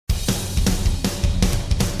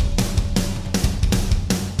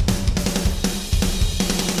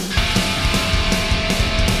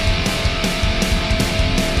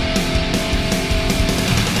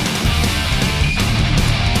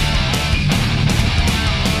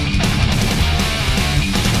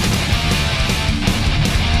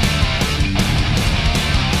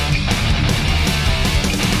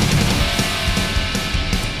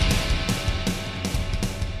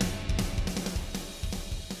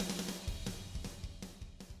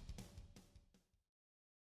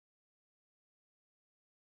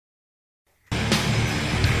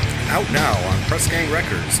Out now on Press Gang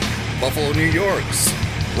Records, Buffalo, New York's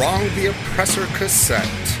Wrong the Oppressor cassette.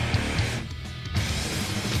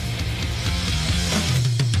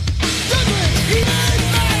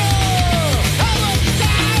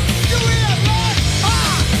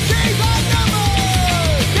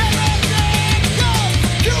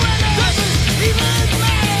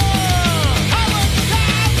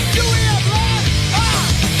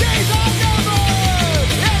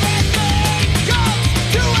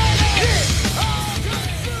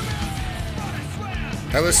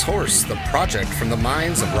 Headless Horse, the project from the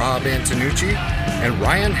minds of Rob Antonucci and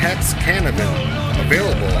Ryan Hex Canavan,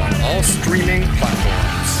 available on all streaming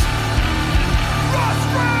platforms.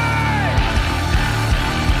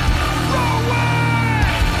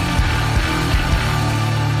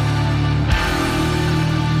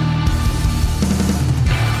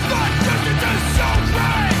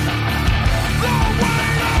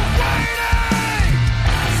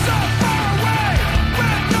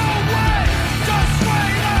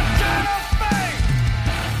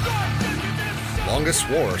 Longest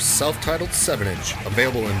War self-titled 7-inch,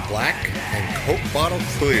 available in black and Coke bottle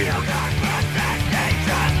clear.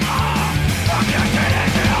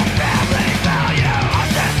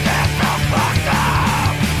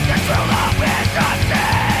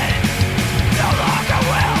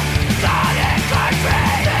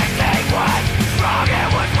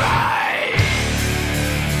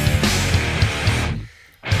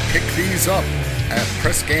 Pick these up at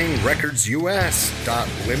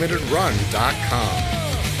PressGangRecordsUS.LimitedRun.com.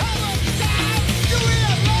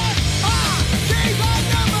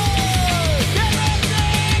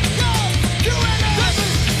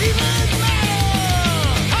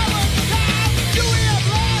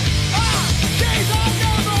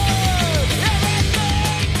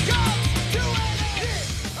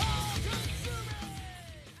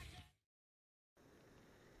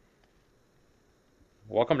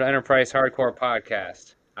 Welcome to Enterprise Hardcore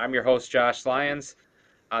Podcast. I'm your host, Josh Lyons.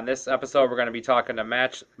 On this episode, we're going to be talking to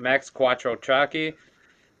Max Quattrocchiacchi.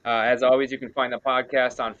 As always, you can find the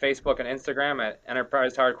podcast on Facebook and Instagram at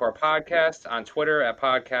Enterprise Hardcore Podcast, on Twitter at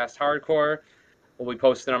Podcast Hardcore. We'll be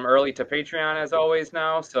posting them early to Patreon, as always,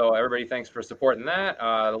 now, so everybody thanks for supporting that.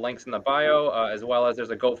 The link's in the bio, as well as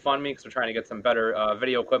there's a GoFundMe, because we're trying to get some better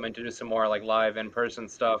video equipment to do some more like live in-person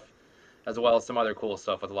stuff, as well as some other cool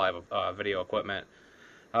stuff with live video equipment.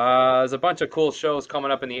 There's a bunch of cool shows coming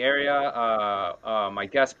up in the area. My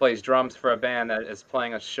guest plays drums for a band that is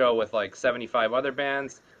playing a show with like 75 other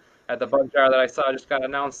bands at the Bug Jar that I saw just got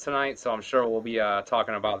announced tonight, so I'm sure we'll be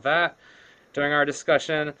talking about that during our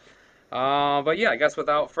discussion. But yeah, I guess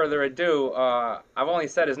without further ado, I've only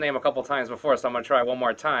said his name a couple times before, so I'm going to try one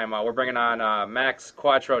more time. We're bringing on Max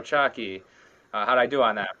Quattrocchiacchi. How'd I do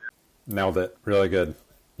on that? Nailed it. Really good.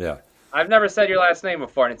 Yeah. I've never said your last name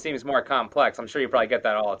before, and it seems more complex. I'm sure you probably get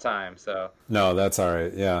that all the time. So no, that's all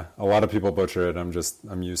right. Yeah, a lot of people butcher it. I'm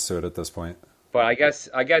used to it at this point. But I guess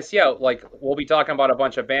yeah, like we'll be talking about a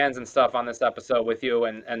bunch of bands and stuff on this episode with you,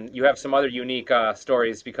 and you have some other unique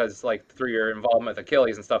stories because like through your involvement with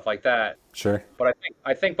Achilles and stuff like that. Sure. But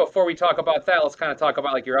I think before we talk about that, let's kind of talk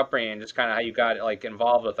about like your upbringing, just kind of how you got like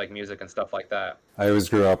involved with like music and stuff like that. I always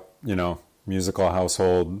grew up, musical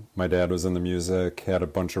household. My dad was in the music, had a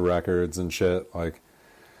bunch of records and shit. Like,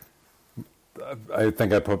 I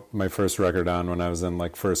think I put my first record on when I was in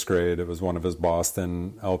like first grade. It was one of his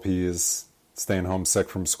Boston LPs, Staying Home Sick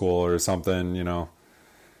from School or something,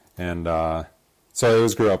 And so I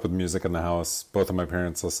always grew up with music in the house. Both of my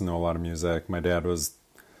parents listened to a lot of music. My dad was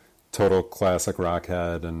total classic rock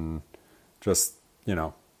head and just,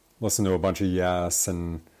 listened to a bunch of Yes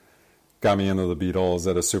and got me into the Beatles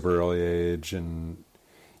at a super early age, and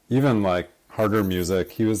even like harder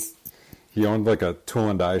music. He owned like a tool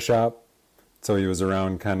and die shop, so he was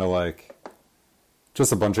around kind of like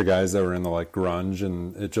just a bunch of guys that were into like grunge,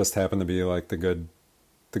 and it just happened to be like the good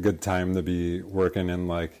time to be working in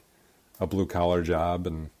like a blue collar job.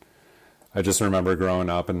 And I just remember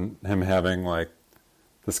growing up and him having like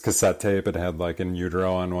this cassette tape. It had like In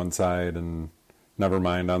Utero on one side and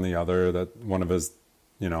Nevermind on the other, that one of his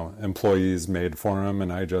employees made for him,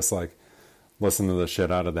 and I just like listened to the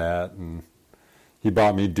shit out of that. And he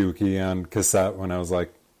bought me Dookie on cassette when I was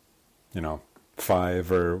like,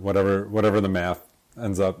 5 or whatever the math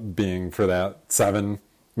ends up being for that, 7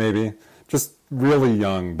 maybe. Just really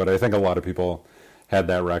young, but I think a lot of people had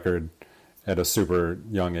that record at a super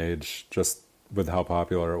young age, just with how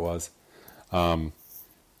popular it was. But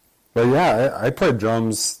yeah, I played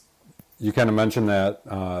drums. You kind of mentioned that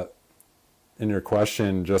in your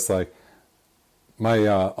question, just like my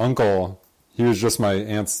uncle, he was just my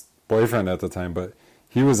aunt's boyfriend at the time, but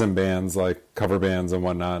he was in bands like cover bands and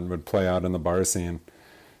whatnot, and would play out in the bar scene.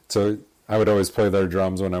 So I would always play their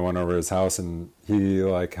drums when I went over his house, and he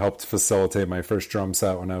like helped facilitate my first drum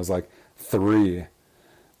set when I was like 3.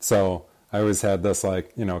 So I always had this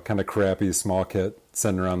like, you know, kind of crappy small kit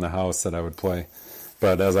sitting around the house that I would play.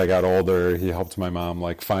 But as I got older, he helped my mom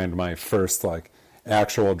like find my first like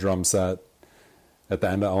actual drum set at the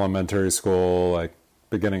end of elementary school, like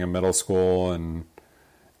beginning of middle school, and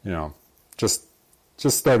you know, just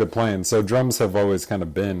started playing. So drums have always kind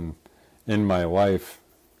of been in my life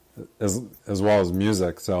as well as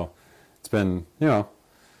music. So it's been, you know,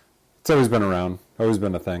 it's always been around, always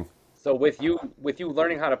been a thing. So with you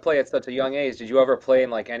learning how to play at such a young age, did you ever play in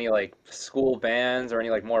like any like school bands or any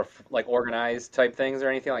like more like organized type things or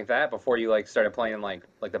anything like that before you like started playing in like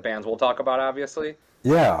the bands we'll talk about, obviously?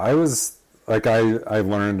 Yeah, I was like I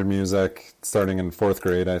learned music starting in 4th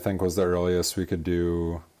grade, I think was the earliest we could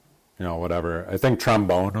do, you know, whatever. I think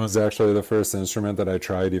trombone was actually the first instrument that I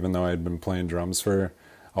tried, even though I'd been playing drums for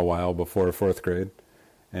a while before 4th grade.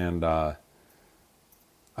 And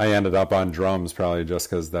I ended up on drums probably just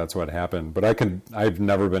because that's what happened. But I've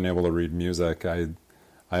never been able to read music. I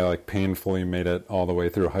like painfully made it all the way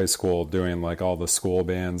through high school doing like all the school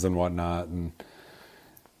bands and whatnot.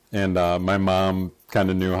 And my mom kind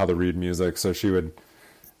of knew how to read music, so she would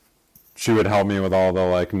help me with all the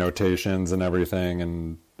like notations and everything,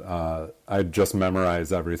 and I'd just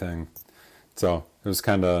memorize everything. So it was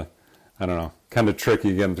kind of, I don't know, kind of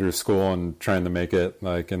tricky getting through school and trying to make it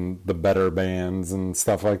like in the better bands and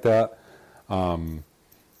stuff like that.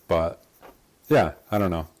 But yeah, I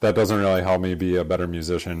don't know. That doesn't really help me be a better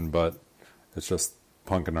musician, but it's just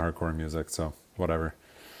punk and hardcore music, so whatever.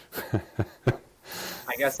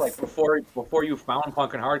 I guess like before you found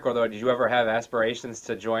punk and hardcore though, did you ever have aspirations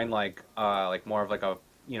to join like more of like a,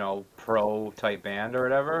 you know, pro type band or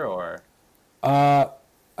whatever, or?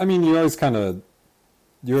 I mean, you always kind of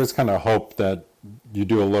hope that you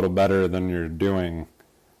do a little better than you're doing.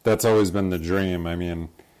 That's always been the dream. I mean,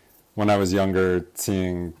 when I was younger,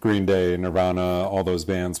 seeing Green Day, Nirvana, all those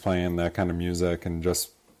bands playing that kind of music and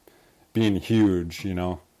just being huge, you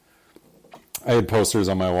know. I had posters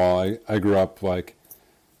on my wall. I grew up like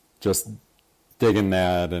just digging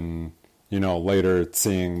that, and you know, later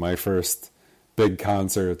seeing my first big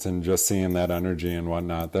concerts and just seeing that energy and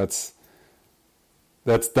whatnot. That's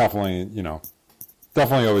definitely, you know,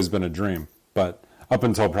 definitely always been a dream. But up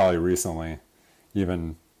until probably recently,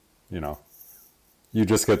 even, you know, you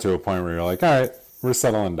just get to a point where you're like, all right, we're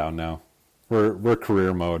settling down now. We're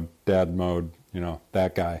career mode, dad mode, you know,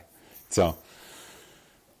 that guy. So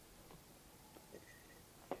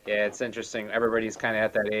yeah, it's interesting. Everybody's kind of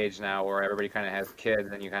at that age now where everybody kind of has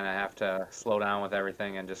kids, and you kind of have to slow down with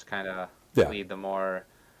everything and just kind of lead the more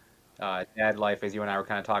dad life, as you and I were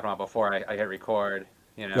kind of talking about before I hit record,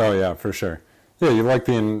 you know. Oh yeah, for sure. Yeah, you like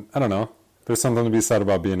being, I don't know, there's something to be said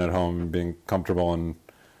about being at home and being comfortable and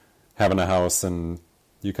having a house, and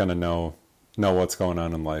you kind of know what's going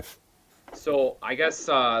on in life. So I guess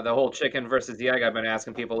the whole chicken versus the egg, I've been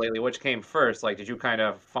asking people lately, which came first? Like, did you kind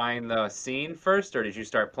of find the scene first, or did you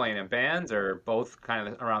start playing in bands, or both kind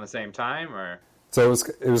of around the same time, or? So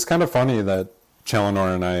it was kind of funny that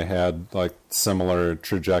Challenor and I had like similar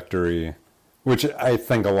trajectory, which I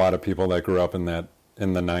think a lot of people that grew up in the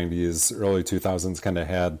 90s, early 2000s kind of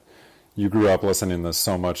had. You grew up listening to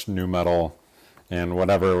so much nu metal and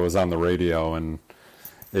whatever was on the radio, and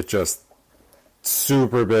it just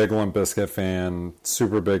super big Limp Bizkit fan,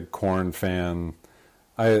 super big Korn fan.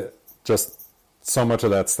 I just, so much of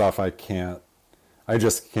that stuff I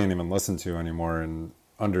just can't even listen to anymore and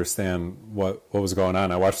understand what was going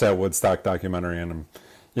on. I watched that Woodstock documentary, and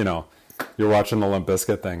you know, you're watching the Limp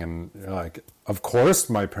Bizkit thing and you're like, of course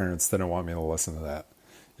my parents didn't want me to listen to that,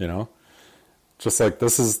 you know? Just like,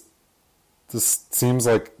 this seems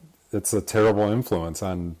like it's a terrible influence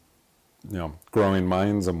on, you know, growing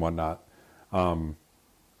minds and whatnot. I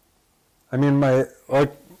mean, I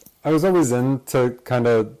was always into kind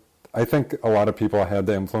of, I think a lot of people had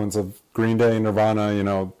the influence of Green Day, Nirvana, you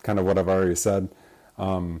know, kind of what I've already said.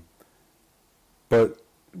 But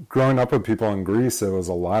growing up with people in Greece, it was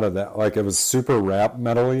a lot of that. Like, it was super rap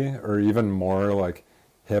metal-y, or even more like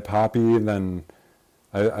hip-hoppy than,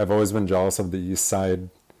 I've always been jealous of the East Side,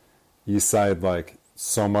 like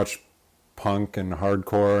so much punk and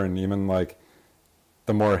hardcore, and even like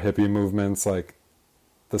the more hippie movements, like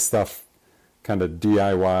the stuff kind of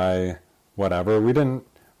DIY, whatever. We didn't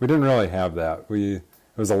really have that. It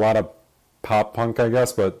was a lot of pop punk, I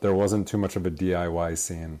guess, but there wasn't too much of a DIY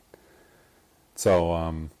scene. So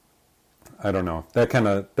I don't know. That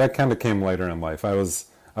kind of came later in life. I was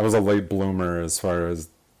a late bloomer as far as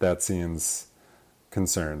that scene's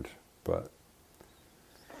concerned, but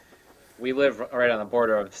We live right on the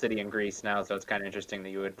border of the city and Greece now, so it's kind of interesting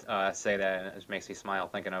that you would say that, and it just makes me smile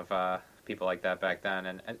thinking of people like that back then.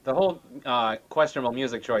 And the whole questionable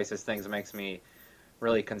music choices things makes me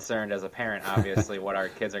really concerned as a parent, obviously, what our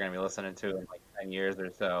kids are going to be listening to in like 10 years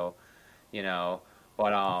or so, you know.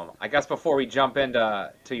 But I guess before we jump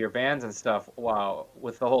into your bands and stuff, wow,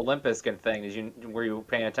 with the whole Limp Bizkit thing, were you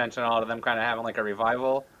paying attention at all to them kind of having like a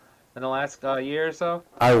revival in the last year or so?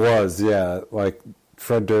 I was, yeah. Like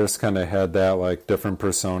Fred Durst kind of had that like different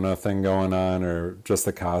persona thing going on, or just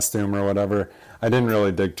the costume or whatever. I didn't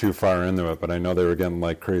really dig too far into it, but I know they were getting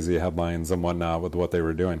like crazy headlines and whatnot with what they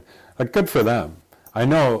were doing. Like, good for them. I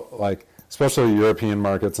know, like, especially European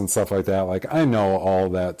markets and stuff like that, like, I know all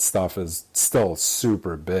that stuff is still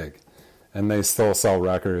super big. And they still sell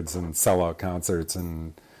records and sell out concerts,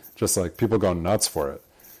 and just, like, people go nuts for it.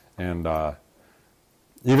 And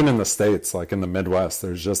even in the States, like in the Midwest,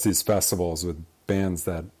 there's just these festivals with bands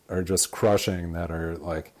that are just crushing, that are,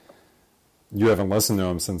 like, you haven't listened to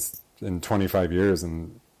them since in 25 years,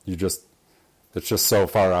 and it's just so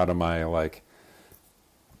far out of my, like,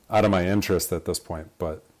 out of my interest at this point.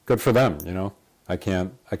 But good for them, you know. I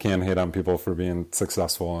can't hate on people for being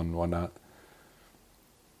successful and whatnot.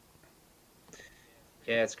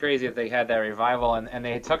 Yeah, it's crazy that they had that revival, and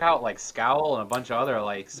they took out like Scowl and a bunch of other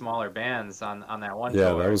like smaller bands on that one tour.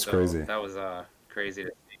 Yeah, that was crazy. That was crazy to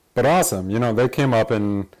see. But awesome, you know. They came up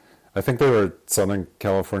in, I think they were Southern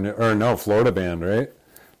California, or no, Florida band, right?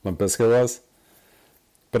 Limp Bizkit was.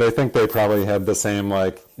 But I think they probably had the same,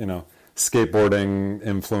 like, you know, skateboarding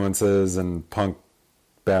influences and punk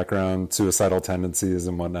background, suicidal tendencies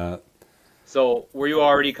and whatnot. So were you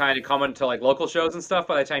already kind of coming to like local shows and stuff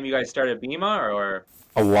by the time you guys started Bema, or?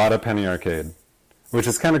 A lot of Penny Arcade, which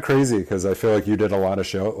is kind of crazy because I feel like you did a lot of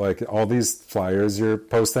show, like all these flyers you're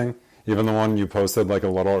posting, even the one you posted like a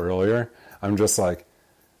little earlier. I'm just like,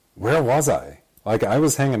 where was I? Like, I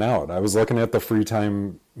was hanging out. I was looking at the Free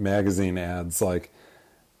Time magazine ads, like,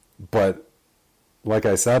 but like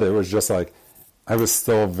I said, it was just like, I was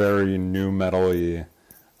still very new metal-y,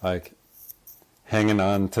 like, hanging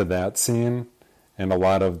on to that scene. And a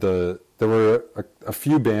lot of there were a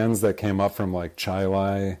few bands that came up from, like,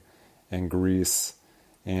 Chilai and Greece.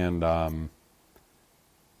 And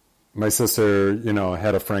my sister, you know,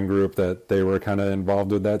 had a friend group that they were kind of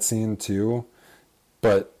involved with that scene too.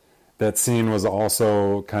 But that scene was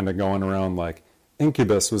also kind of going around, like,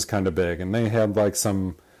 Incubus was kind of big, and they had, like,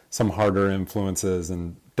 some harder influences,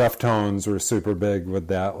 and Deftones were super big with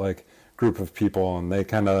that, like, group of people, and they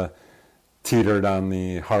kind of teetered on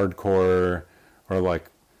the hardcore or, like,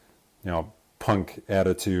 you know, punk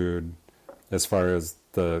attitude as far as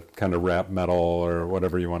the kind of rap metal or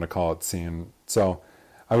whatever you want to call it scene. So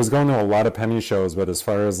I was going to a lot of Penny shows, but as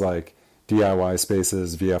far as, like, DIY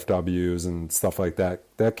spaces, VFWs and stuff like that,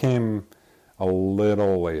 that came a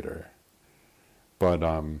little later. But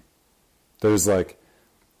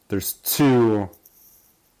there's two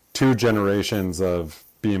generations of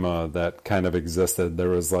Bema that kind of existed. There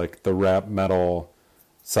was, like, the rap metal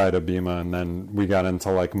side of Bema, and then we got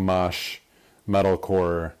into, like, mosh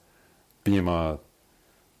metalcore Bema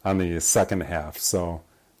on the second half. So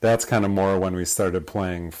that's kind of more when we started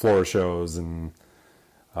playing floor shows, and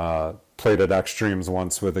played at Extremes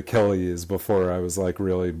once with Achilles before I was, like,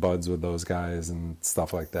 really buds with those guys and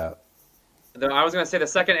stuff like that. I was going to say the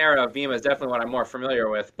second era of Bema is definitely what I'm more familiar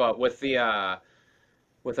with, but with the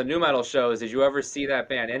new metal shows, did you ever see that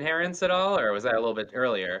band Inherence at all, or was that a little bit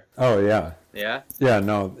earlier? Oh, yeah. Yeah? Yeah,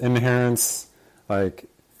 no, Inherence, like,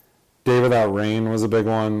 Day Without Rain was a big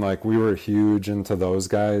one. Like, we were huge into those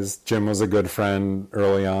guys. Jim was a good friend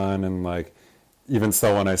early on, and, like, even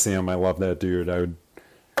still when I see him, I love that dude. I would,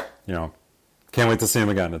 you know, can't wait to see him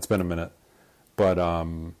again. It's been a minute. But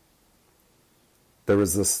there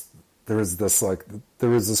was this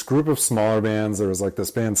group of smaller bands. There was, like,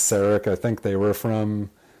 this band Sarek. I think they were from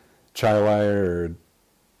Chilai or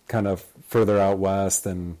kind of further out west,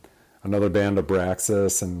 and another band,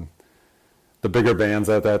 Abraxas, and the bigger bands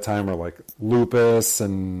at that time were, like, Lupus,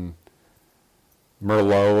 and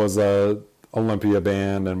Merlot was a Olympia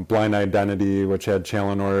band, and Blind Identity, which had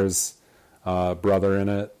Chalonor's brother in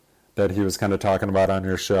it that he was kind of talking about on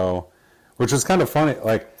your show, which is kind of funny.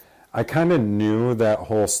 Like, I kind of knew that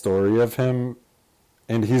whole story of him,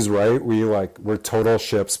 and he's right. We're total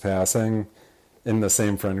ships passing in the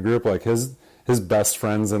same friend group. Like, his best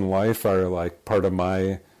friends in life are, like, part of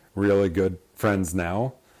my really good friends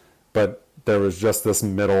now. But there was just this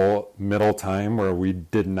middle time where we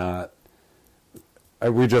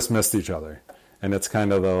just missed each other. And it's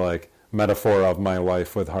kind of the, like, metaphor of my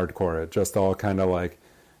life with hardcore. It just all kind of, like,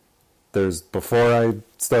 there's before I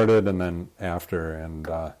started and then after. And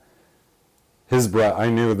I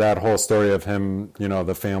knew that whole story of him,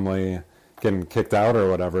 the family getting kicked out or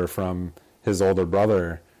whatever from his older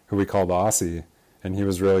brother, who we called Aussie, and he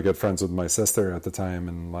was really good friends with my sister at the time,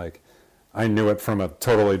 and like I knew it from a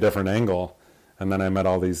totally different angle. And then I met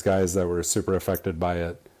all these guys that were super affected by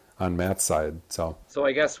it on Matt's side. So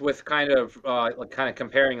I guess with kind of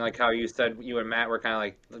comparing, like how you said you and Matt were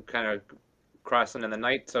kind of crossing in the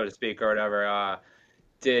night, so to speak, or whatever.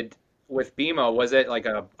 With BMO, was it like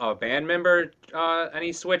a band member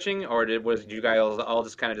any switching, or did you guys all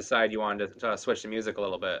just kind of decide you wanted to switch the music a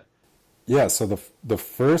little bit? Yeah. So the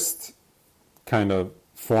first kind of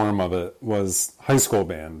form of it was high school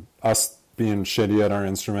band, us being shitty at our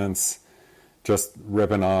instruments, just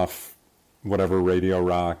ripping off whatever radio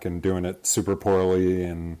rock and doing it super poorly,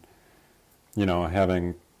 and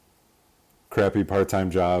having crappy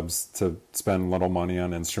part-time jobs to spend little money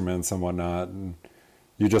on instruments and whatnot. And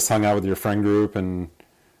you just hung out with your friend group, and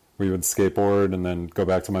we would skateboard and then go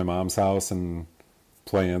back to my mom's house and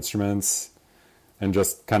play instruments and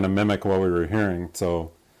just kind of mimic what we were hearing.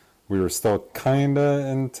 So we were still kind of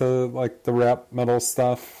into like the rap metal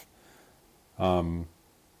stuff,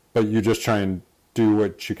 but you just try and do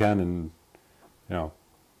what you can, and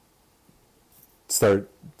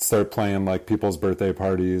start playing like people's birthday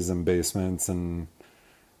parties and basements and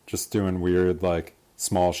just doing weird like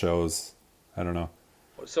small shows. I don't know.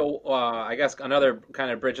 So I guess another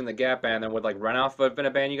kind of bridging the gap band then would like Runoff have been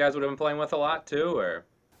a band you guys would have been playing with a lot too, or?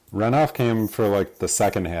 Runoff came for like the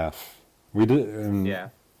second half. We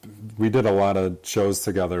did a lot of shows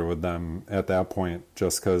together with them at that point,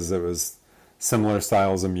 just because it was similar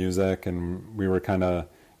styles of music, and we were kind of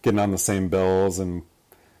getting on the same bills, and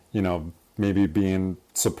maybe being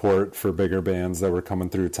support for bigger bands that were coming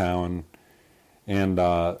through town. And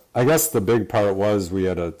I guess the big part was we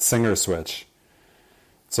had a singer switch.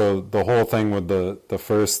 So the whole thing with the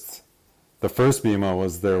first BMO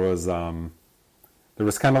was there was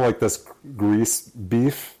kind of like this grease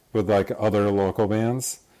beef with like other local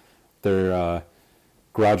bands. Their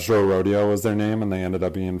Garage Door Rodeo was their name, and they ended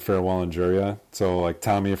up being Farewell Injuria. So like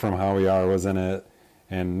Tommy from How We Are was in it,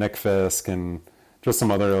 and Nick Fisk, and just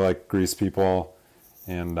some other like grease people.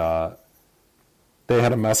 And they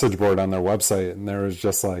had a message board on their website, and there was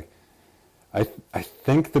just like, I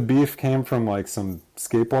think the beef came from like some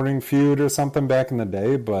skateboarding feud or something back in the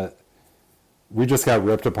day, but we just got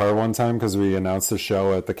ripped apart one time because we announced a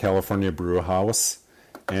show at the California Brew House,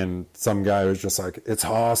 and some guy was just like, "It's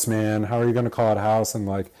House, man. How are you going to call it House?" And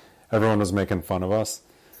like everyone was making fun of us.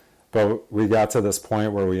 But we got to this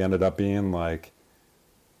point where we ended up being like,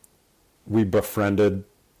 we befriended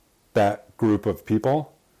that group of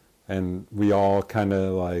people, and we all kind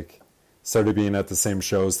of like started being at the same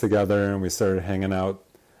shows together, and we started hanging out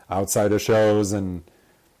outside of shows, and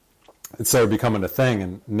it started becoming a thing.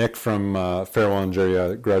 And Nick from Farewell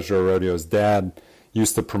Injuria, Garage Door Rodeo's dad,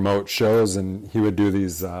 used to promote shows, and he would do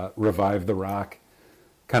these Revive the Rock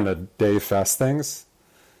kind of day fest things.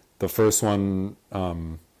 The first one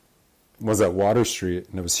was at Water Street,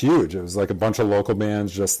 and it was huge. It was like a bunch of local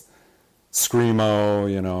bands, just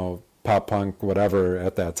screamo, pop punk, whatever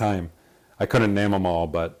at that time. I couldn't name them all,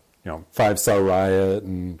 but Five Star Riot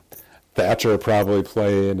and Thatcher probably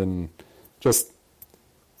played, and just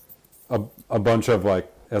a bunch of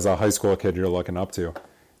like, as a high school kid, you're looking up to.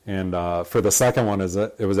 And for the second one,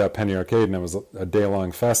 it was at Penny Arcade, and it was a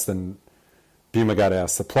day-long fest, and Bima got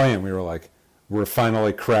asked to play, and we were like, we're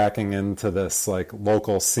finally cracking into this like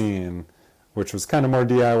local scene, which was kind of more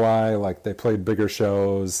DIY. Like they played bigger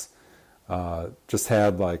shows, just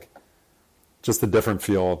had like just a different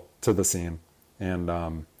feel to the scene. And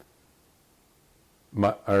our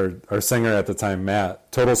singer at the time, Matt,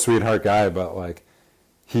 total sweetheart guy, but like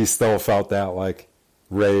he still felt that like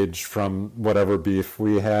rage from whatever beef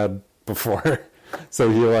we had before. So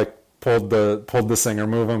he like pulled the singer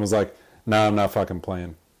move and was like, "Nah, I'm not fucking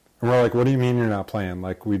playing." And we're like, "What do you mean you're not playing?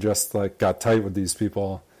 Like we just like got tight with these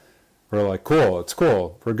people." We're like, "Cool, it's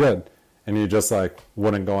cool, we're good." And he just like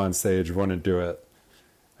wouldn't go on stage, wouldn't do it.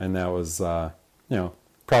 And that was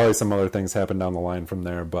probably some other things happened down the line from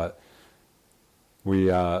there, but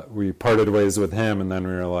we parted ways with him, and then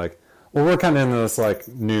we were like, well, we're kind of into this like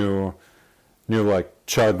new like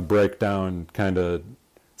chug breakdown kind of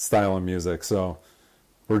style of music, so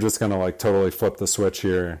we're just gonna like totally flip the switch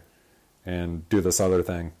here and do this other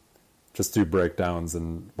thing, just do breakdowns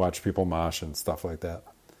and watch people mosh and stuff like that.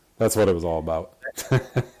 That's what it was all about.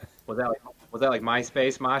 Was that like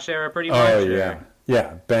MySpace mosh era pretty much? Oh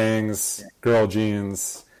yeah, bangs, girl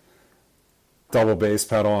jeans, double bass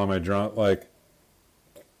pedal on my drum, like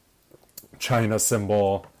China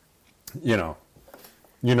cymbal, you know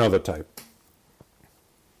the type.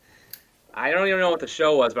 I don't even know what the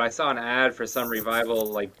show was, but I saw an ad for some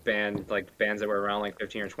revival bands that were around like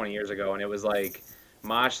 15 or 20 years ago, and it was like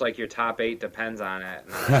mosh like your top 8 depends on it.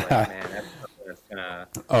 And I was like, man, that's something that's gonna.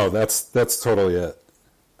 Oh, that's totally it.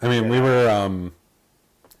 I mean,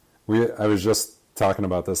 I was just talking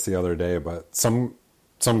about this the other day, but some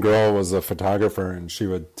girl was a photographer and she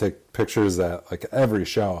would take pictures at like every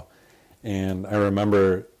show. And I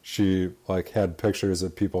remember she like had pictures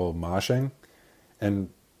of people moshing, and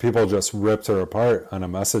people just ripped her apart on a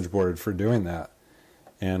message board for doing that.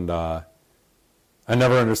 And I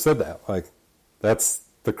never understood that. Like, that's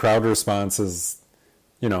the crowd response is,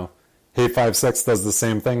 Hate 5-6 does the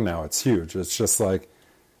same thing now. It's huge. It's just like,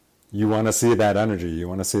 you want to see that energy. You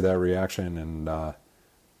want to see that reaction. And I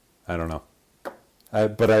don't know.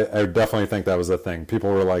 But I definitely think that was a thing.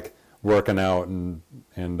 People were like working out and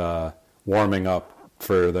warming up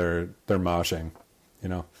for their moshing,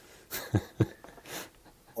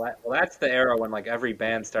 Well, that's the era when like every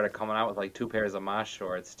band started coming out with like 2 pairs of mosh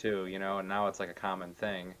shorts too, and now it's like a common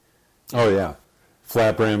thing. Oh yeah,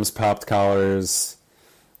 flat brims, popped collars,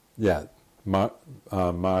 yeah,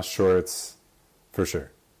 mosh shorts, for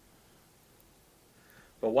sure.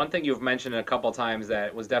 But one thing you've mentioned a couple times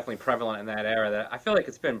that was definitely prevalent in that era that I feel like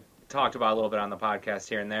it's been talked about a little bit on the podcast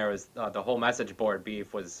here and there was the whole message board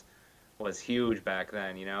beef was huge back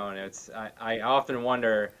then, and I often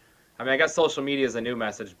wonder. I mean, I guess social media is a new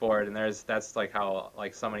message board, and that's like how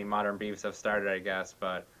like so many modern beefs have started, I guess.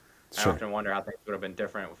 But Sure. I often wonder how things would have been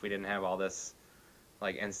different if we didn't have all this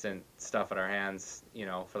like instant stuff at our hands,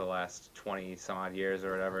 for the last 20 some odd years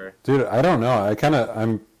or whatever. Dude, I don't know. I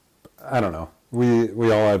don't know.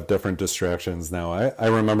 We all have different distractions now. I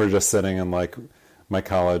remember just sitting in like my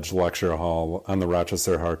college lecture hall on the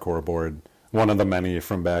Rochester Hardcore board, one of the many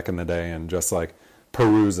from back in the day, and just like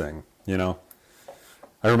perusing,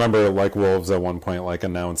 I remember Like Wolves at one point like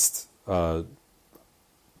announced what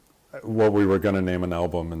we were going to name an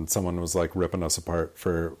album, and someone was like ripping us apart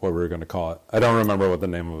for what we were going to call it. I don't remember what the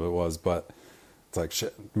name of it was, but it's like,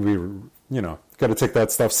 shit, we got to take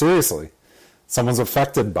that stuff seriously. Someone's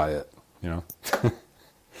affected by it,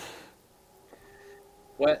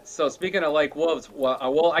 So speaking of Like Wolves,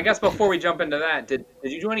 well, I guess before we jump into that, did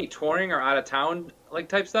you do any touring or out of town like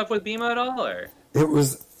type stuff with Bema at all, or? It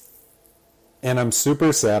was. And I'm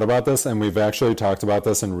super sad about this, and we've actually talked about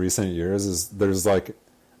this in recent years, is there's like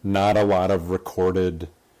not a lot of recorded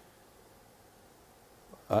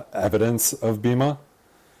evidence of Bema.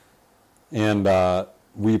 And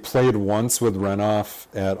we played once with Renoff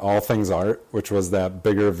at All Things Art, which was that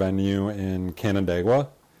bigger venue in Canandaigua.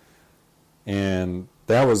 And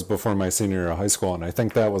that was before my senior year of high school, and I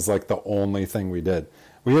think that was like the only thing we did.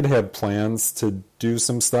 We had plans to do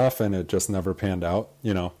some stuff, and it just never panned out,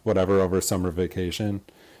 whatever, over summer vacation.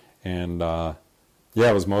 And,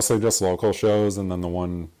 it was mostly just local shows, and then the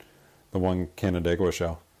one Canandaigua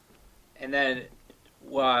show. And then,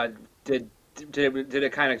 did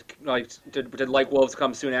it kind of, like, did Like Wolves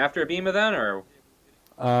come soon after Bema then, or?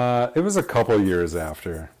 It was a couple years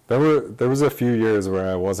after. There was a few years where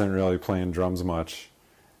I wasn't really playing drums much,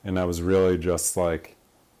 and I was really just like,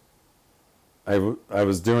 I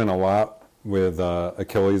was doing a lot with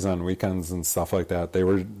Achilles on weekends and stuff like that. They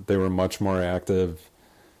were much more active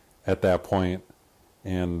at that point,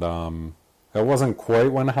 and it wasn't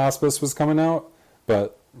quite when Hospice was coming out,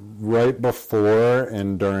 but right before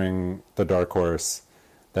and during the Dark Horse,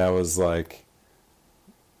 that was like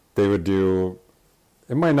they would do.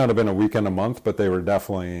 It might not have been a weekend a month, but they were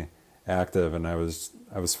definitely active, and I was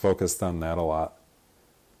focused on that a lot.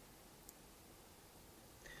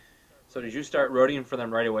 So did you start roadieing for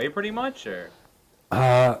them right away, pretty much, or?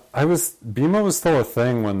 Bema was still a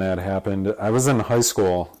thing when that happened. I was in high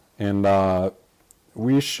school, and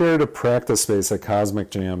we shared a practice space at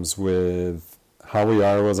Cosmic Jams with How We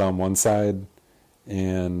Are was on one side,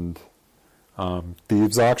 and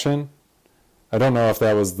Thieves Auction. I don't know if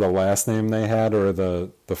that was the last name they had or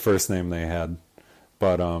the first name they had,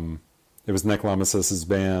 but it was Nick Lemesis's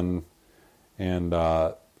band, and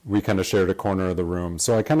we kind of shared a corner of the room.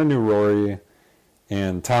 So I kind of knew Rory,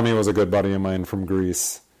 and Tommy was a good buddy of mine from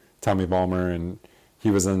Greece, Tommy Ballmer, and he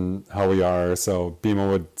was in How We Are. So Bema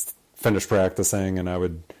would finish practicing, and I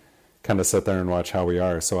would kind of sit there and watch How We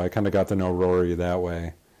Are. So I kind of got to know Rory that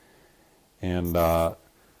way. And I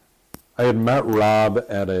had met Rob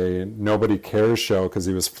at a Nobody Cares show because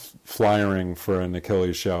he was flyering for an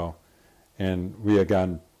Achilles show. And we had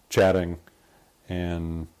gotten chatting,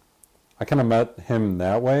 and I kind of met him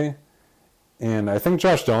that way. And I think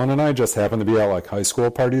Josh Dillon and I just happened to be at like high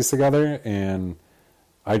school parties together, and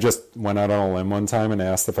I just went out on a limb one time and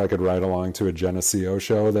asked if I could ride along to a Geneseo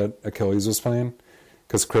show that Achilles was playing,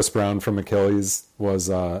 because Chris Brown from Achilles was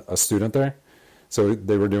a student there. So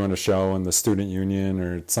they were doing a show in the student union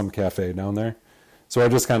or some cafe down there. So I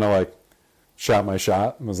just kind of like shot my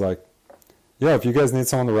shot and was like, yeah, if you guys need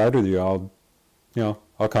someone to ride with you,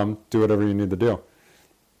 I'll come do whatever you need to do.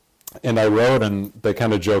 And I rode, and they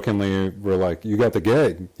kind of jokingly were like, you got the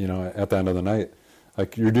gig, at the end of the night.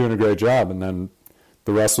 Like, you're doing a great job. And then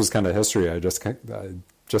the rest was kind of history. I just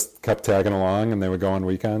kept tagging along, and they would go on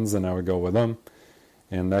weekends, and I would go with them.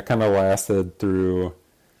 And that kind of lasted through,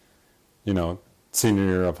 senior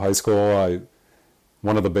year of high school.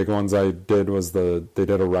 One of the big ones I did was they did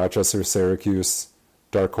a Rochester, Syracuse,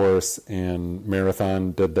 Dark Horse, and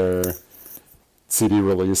Marathon did their CD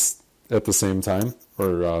release at the same time.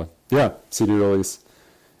 CD release.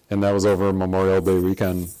 And that was over Memorial Day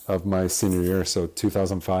weekend of my senior year, so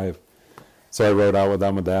 2005. So I rode out with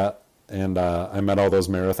them with that, and I met all those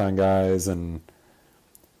Marathon guys, and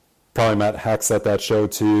probably met Hex at that show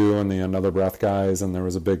too, and the Another Breath guys, and there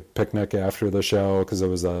was a big picnic after the show because it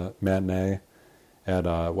was a matinee at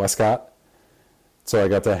Westcott. So I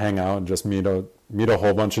got to hang out and just meet a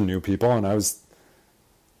whole bunch of new people, and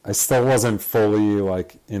I still wasn't fully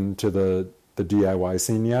like into the DIY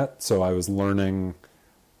scene yet, so I was learning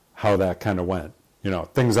how that kind of went.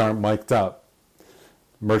 Things aren't mic'd up.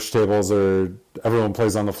 Merch tables everyone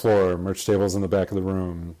plays on the floor, merch tables in the back of the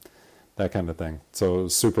room, that kind of thing. So it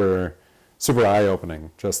was super, super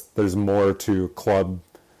eye-opening. Just there's more to club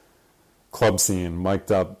scene,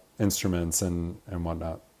 mic'd up instruments and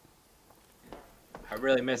whatnot. I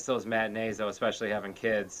really miss those matinees though, especially having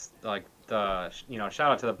kids. Like shout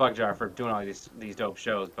out to the Bug Jar for doing all these dope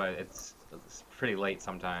shows, but it's pretty late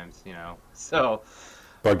sometimes, So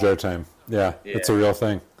Bug Jar time. Yeah, it's a real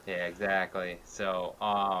thing. Yeah, exactly. So,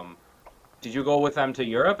 did you go with them to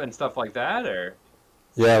Europe and stuff like that, or?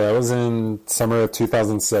 Yeah, that was in summer of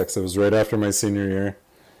 2006. It was right after my senior year,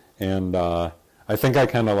 and I think I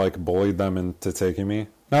kind of like bullied them into taking me.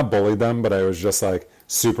 Not bullied them, but I was just like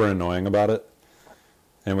super annoying about it,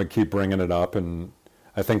 and would keep bringing it up. And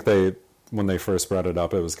I think when they first brought it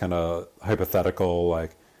up, it was kind of hypothetical,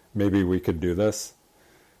 like maybe we could do this.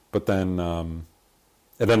 But then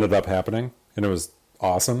it ended up happening, and it was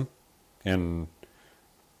awesome. And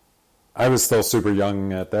I was still super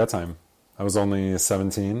young at that time. I was only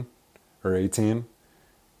 17 or 18,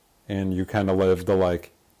 and you kind of lived the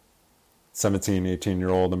like 17,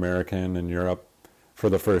 18-year-old American in Europe for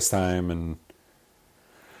the first time, and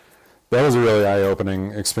that was a really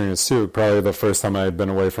eye-opening experience too. Probably the first time I had been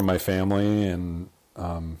away from my family and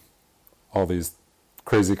all these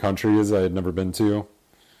crazy countries I had never been to,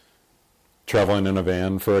 traveling in a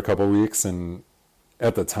van for a couple weeks. And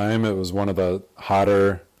at the time it was one of the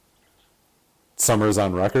hotter summers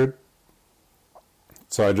on record.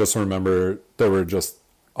 So I just remember there were just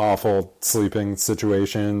awful sleeping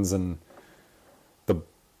situations, and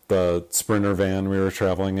the Sprinter van we were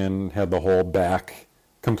traveling in had the whole back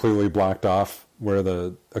completely blocked off where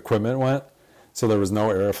the equipment went. So there was no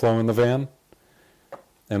airflow in the van.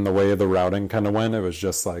 And the way the routing kind of went, it was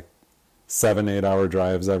just like 7-8 hour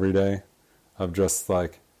drives every day of just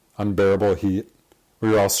like unbearable heat. We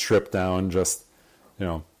were all stripped down, just,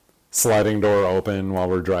 sliding door open while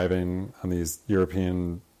we're driving on these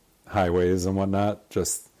European highways and whatnot.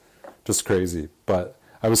 Just crazy. But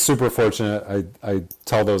I was super fortunate. I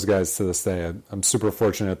tell those guys to this day, I'm super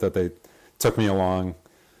fortunate that they took me along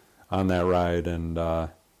on that ride. And I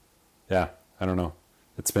don't know.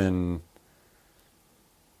 It's been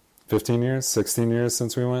 15 years, 16 years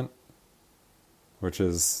since we went, which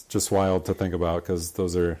is just wild to think about because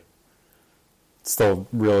those are still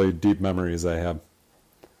really deep memories I have.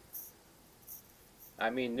 I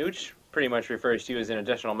mean, Nooch pretty much refers to you as an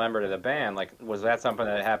additional member to the band. Like, was that something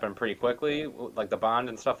that happened pretty quickly, like the bond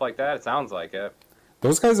and stuff like that? It sounds like it.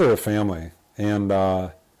 Those guys are a family, and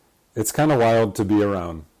it's kind of wild to be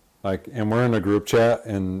around. Like, and we're in a group chat,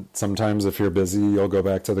 and sometimes if you're busy, you'll go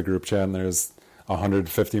back to the group chat, and there's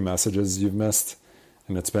 150 messages you've missed,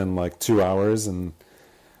 and it's been like 2 hours. And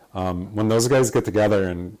when those guys get together,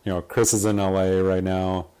 and Chris is in LA right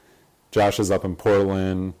now, Josh is up in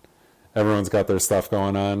Portland, everyone's got their stuff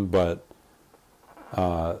going on, but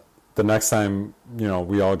the next time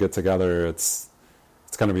we all get together, it's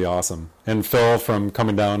going to be awesome. And Phil from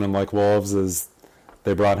Coming Down and Like Wolves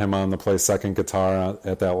they brought him on to play second guitar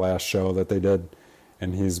at that last show that they did,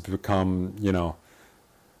 and he's become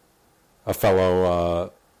a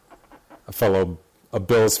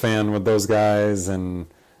Bills fan with those guys, and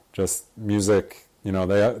just music. They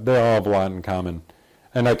all have a lot in common.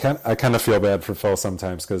 And I kind of feel bad for Phil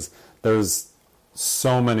sometimes because there's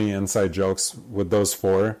so many inside jokes with those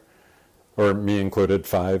four, or me included,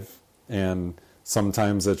 five. And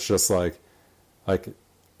sometimes it's just like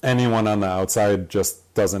anyone on the outside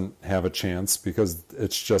just doesn't have a chance, because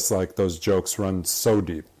it's just like those jokes run so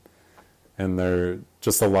deep, and they're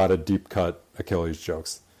just a lot of deep cut Achilles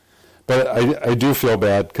jokes. But I do feel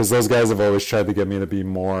bad, because those guys have always tried to get me to be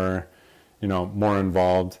more, more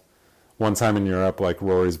involved. One time in Europe, like,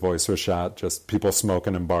 Rory's voice was shot, just people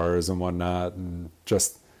smoking in bars and whatnot, and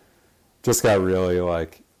just got really,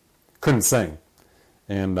 like, couldn't sing.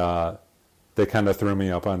 And they kind of threw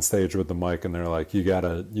me up on stage with the mic, and they're like, you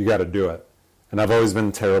gotta do it. And I've always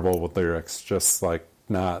been terrible with lyrics, just like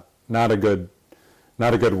not a good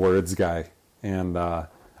words guy. And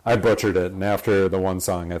I butchered it. And after the one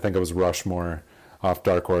song, I think it was Rushmore off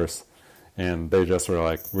Dark Horse, and they just were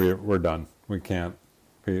like, we're done. We can't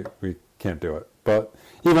do it. But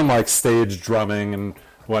even like stage drumming and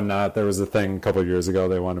whatnot, there was a thing a couple of years ago,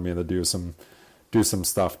 they wanted me to do some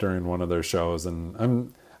stuff during one of their shows, and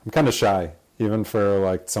I'm kind of shy, even for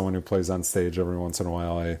like someone who plays on stage every once in a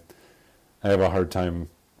while. I have a hard time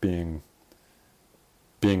being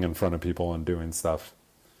in front of people and doing stuff.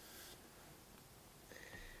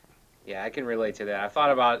 Yeah, I can relate to that. I thought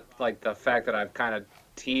about like the fact that I've kind of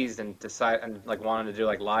teased and decided and like wanted to do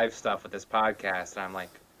like live stuff with this podcast, and I'm like,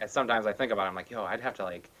 and sometimes I think about it, I'm like, yo, I'd have to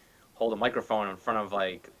like hold a microphone in front of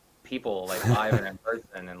like people like live and in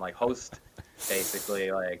person and like host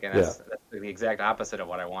basically, like, and that's the exact opposite of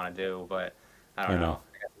what I want to do. But I don't know.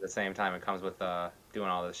 I guess at the same time, it comes with doing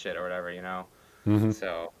all this shit or whatever, Mm-hmm.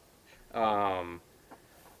 So,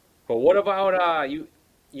 but what about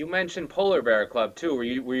you mentioned Polar Bear Club too. Were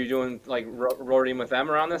you doing like roading with them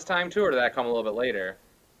around this time too, or did that come a little bit later?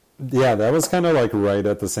 Yeah, that was kind of like right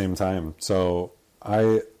at the same time. So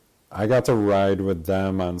I got to ride with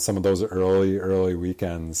them on some of those early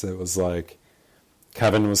weekends. It was like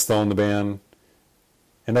Kevin was still in the band,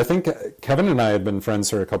 and I think Kevin and I had been friends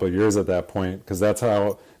for a couple of years at that point, because that's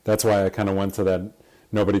why I kind of went to that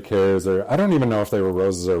Nobody Cares, or I don't even know if they were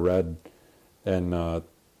Roses or Red in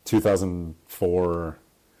 2004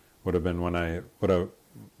 would have been when I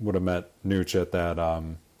would have met Nooch at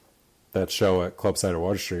that show at Clubside at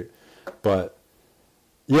Water Street. But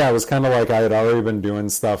yeah, it was kind of like I had already been doing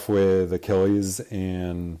stuff with Achilles,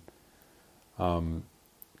 and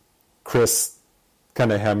Chris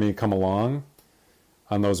kind of had me come along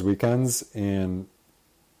on those weekends, and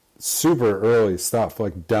super early stuff,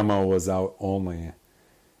 like demo was out only.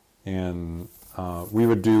 And we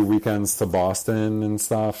would do weekends to Boston and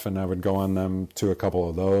stuff, and I would go on them to a couple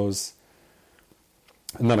of those.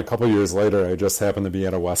 And then a couple of years later, I just happened to be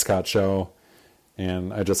at a Westcott show,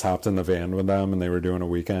 and I just hopped in the van with them, and they were doing a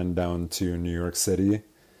weekend down to New York City.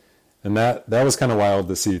 And that was kind of wild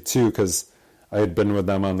to see too, because I had been with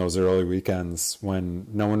them on those early weekends when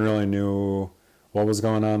no one really knew what was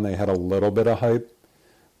going on. They had a little bit of hype,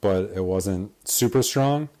 but it wasn't super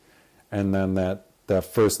strong. And then that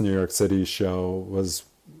first New York City show was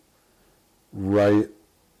right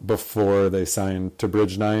before they signed to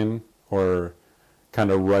Bridge 9, or kind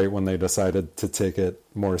of right when they decided to take it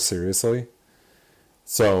more seriously.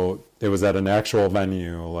 So it was at an actual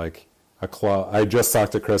venue, like a club. I just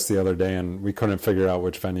talked to Chris the other day, and we couldn't figure out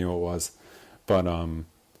which venue it was. But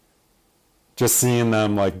just seeing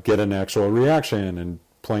them like get an actual reaction and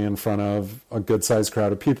play in front of a good-sized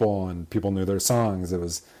crowd of people, and people knew their songs, it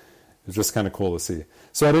was just kind of cool to see.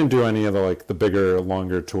 So I didn't do any of the bigger,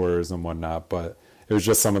 longer tours and whatnot, but it was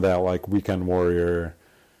just some of that like weekend warrior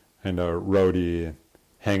and a roadie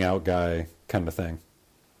hangout guy kind of thing.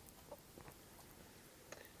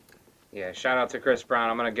 Yeah, shout out to Chris Brown.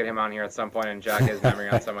 I'm gonna get him on here at some point and jog his memory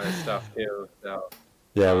on some of this stuff too. So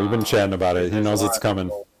yeah, we've been chatting about it. He knows it's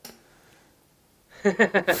coming.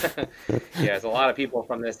 Yeah, there's a lot of people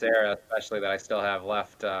from this era, especially that I still have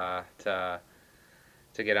left to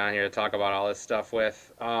get on here to talk about all this stuff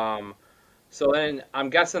with. So then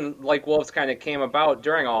I'm guessing like Wolves kind of came about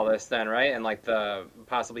during all this then, right? And like the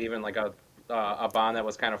possibly even like a bond that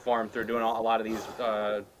was kind of formed through doing a lot of these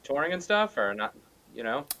touring and stuff, or not,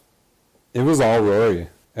 It was all Rory,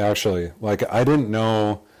 actually. Like, I didn't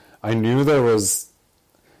know. I knew there was.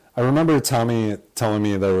 I remember Tommy telling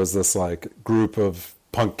me there was this like group of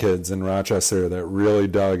punk kids in Rochester that really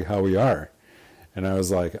dug How We Are. And I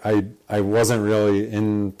was like, I wasn't really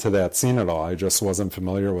into that scene at all. I just wasn't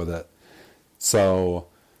familiar with it. So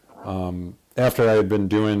after I had been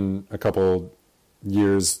doing a couple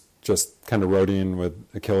years just kind of roadieing with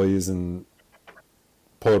Achilles and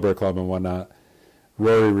Polar Bear Club and whatnot,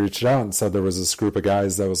 Rory reached out and said there was this group of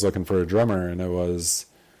guys that was looking for a drummer, and it was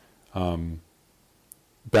Ben,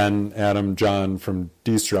 Adam, John from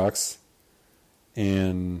Destructs,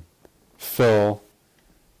 and Phil,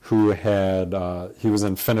 who had, he was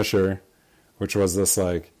in Finisher, which was this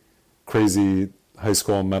like crazy high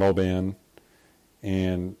school metal band.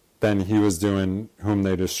 And then he was doing Whom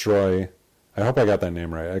They Destroy. I hope I got that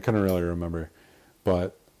name right. I couldn't really remember.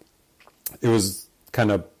 But it was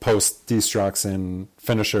kind of post Destructs and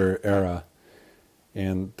Finisher era.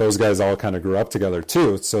 And those guys all kind of grew up together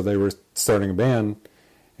too. So they were starting a band.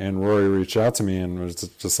 And Rory reached out to me and was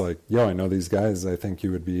just like, yo, I know these guys. I think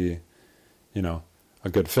you would be, you know, a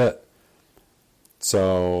good fit.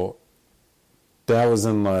 So that was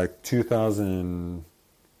in like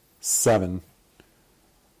 2007.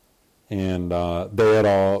 And they had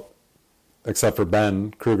all, except for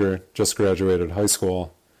Ben Kruger, just graduated high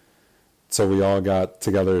school. So we all got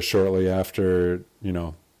together shortly after, you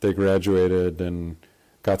know, they graduated and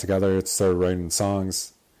got together and started writing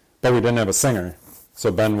songs. But we didn't have a singer.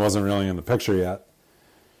 So Ben wasn't really in the picture yet.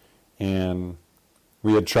 And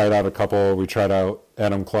we had tried out a couple. We tried out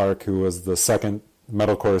Adam Clark, who was the second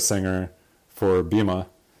metalcore singer for Bema.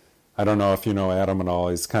 I don't know if you know Adam at all.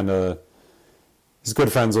 He's good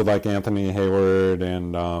friends with like Anthony Hayward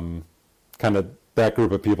and kind of that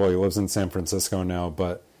group of people. He lives in San Francisco now,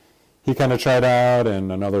 but he kind of tried out,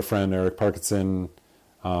 and another friend, Eric Parkinson,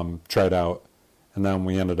 tried out. And then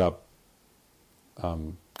we ended up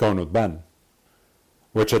going with Ben,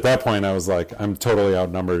 which at that point I was like, I'm totally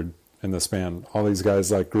outnumbered in this band. All these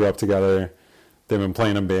guys like grew up together. They've been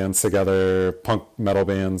playing in bands together, punk metal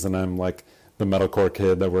bands, and I'm like the metalcore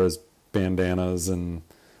kid that wears bandanas and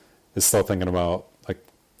is still thinking about like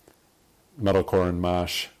metalcore and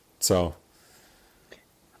mosh. So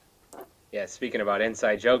yeah, speaking about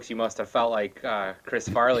inside jokes, you must have felt like Chris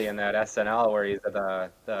Farley in that SNL where he's at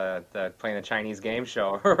the playing the Chinese game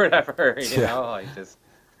show or whatever, you know, like just,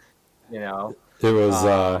 you know. It was.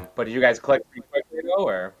 But did you guys click pretty quickly though,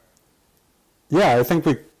 or? Yeah, I think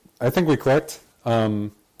we clicked.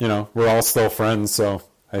 You know, we're all still friends, so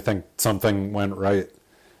I think something went right.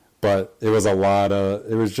 But it was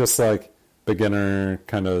it was just like beginner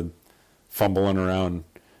kind of fumbling around.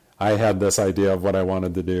 I had this idea of what I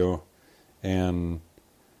wanted to do, and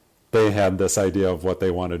they had this idea of what they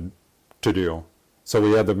wanted to do. So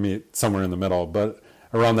we had to meet somewhere in the middle. But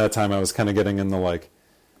around that time, I was kind of getting into like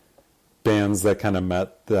bands that kind of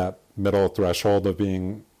met that middle threshold of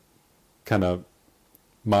being kind of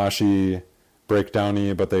moshy,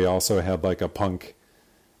 breakdowny, but they also had like a punk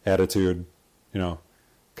attitude, you know,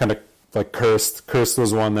 kind of like Cursed. Cursed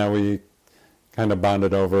was one that we kind of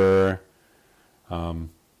bonded over.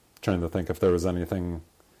 Trying to think if there was anything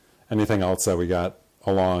else that we got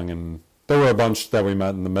along, and there were a bunch that we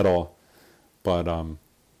met in the middle, but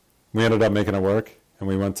we ended up making it work, and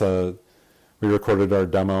we recorded our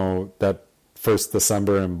demo that first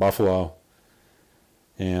December in Buffalo,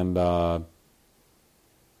 and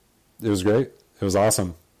it was great. It was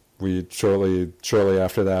awesome. We shortly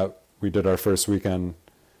after that, we did our first weekend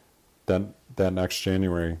that next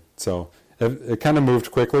January. So it kind of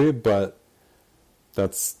moved quickly, but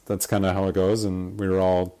that's kind of how it goes. And we were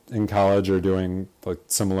all in college or doing like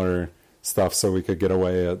similar stuff, so we could get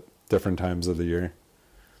away at different times of the year.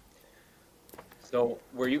 So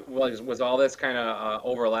was all this kind of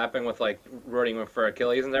overlapping with like rooting for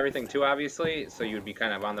Achilles and everything too, obviously? So you'd be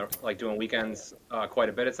kind of on the like doing weekends quite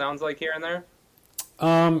a bit, it sounds like, here and there?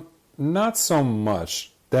 Not so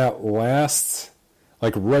much. That last,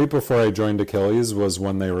 like right before I joined Achilles was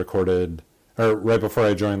when they recorded, or right before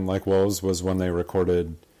I joined Like Wolves was when they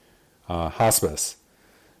recorded Hospice.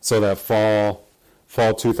 So that fall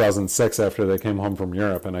 2006, after they came home from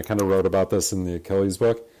Europe, and I kind of wrote about this in the Achilles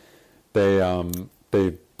book, they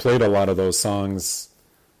played a lot of those songs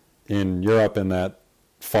in Europe in that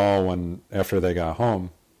fall after they got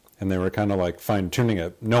home, and they were kind of like fine-tuning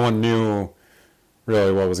it. No one knew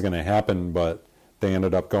really what was going to happen, but they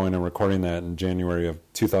ended up going and recording that in January of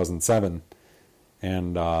 2007.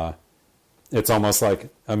 And it's almost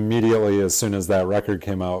like immediately as soon as that record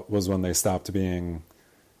came out was when they stopped being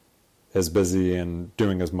as busy and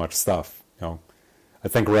doing as much stuff. You know, I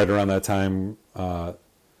think right around that time,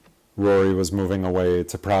 Rory was moving away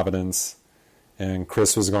to Providence, and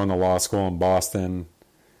Chris was going to law school in Boston,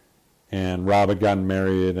 and Rob had gotten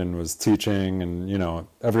married and was teaching, and you know,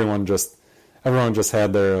 everyone just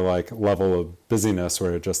had their like level of busyness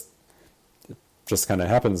where it just kind of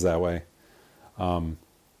happens that way. But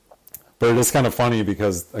it is kind of funny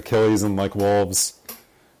because Achilles and Like Wolves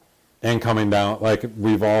and Coming Down, like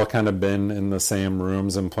we've all kind of been in the same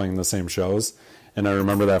rooms and playing the same shows. And I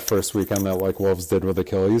remember that first weekend that Like Wolves did with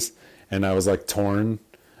Achilles, and I was like torn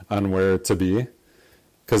on where to be,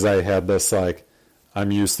 because I had this like,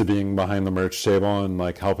 I'm used to being behind the merch table and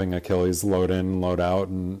like helping Achilles load in, load out,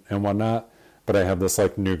 and whatnot. But I have this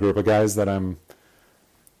like new group of guys that I'm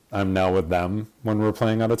now with them when we're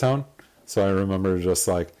playing out of town. So I remember just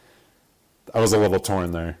like I was a little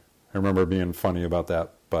torn there. I remember being funny about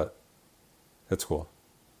that, but it's cool.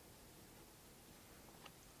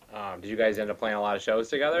 Did you guys end up playing a lot of shows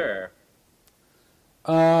together?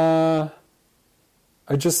 Or?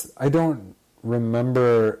 I don't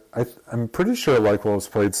remember. I'm pretty sure Like Wolves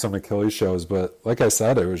played some Achilles shows, but like I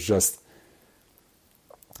said, it was just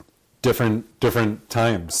different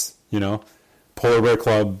times, you know. Polar Bear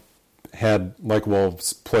Club had Like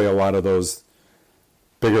Wolves play a lot of those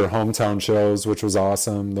bigger hometown shows, which was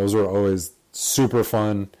awesome. Those were always super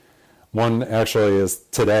fun. One actually is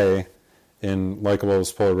today in Like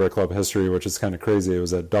Wolves Polar Bear Club history, which is kind of crazy. It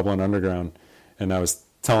was at Dublin Underground, and I was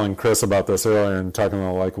telling Chris about this earlier and talking to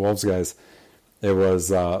the Like Wolves guys. It was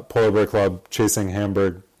Polar Bear Club Chasing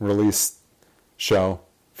Hamburg release show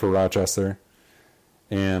for Rochester,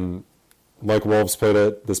 and Like Wolves played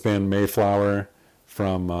it. This band Mayflower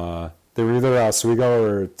from they were either Oswego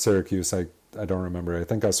or Syracuse. I don't remember. I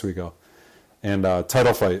think Oswego. And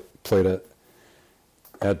Title Fight played it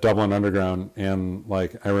at Dublin Underground, and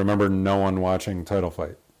like I remember no one watching Title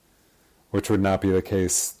Fight, which would not be the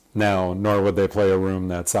case now, nor would they play a room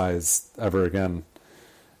that size ever again.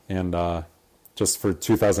 And just for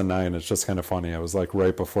 2009, it's just kind of funny. It was like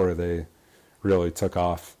right before they really took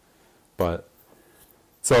off. But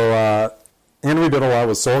so and we did a lot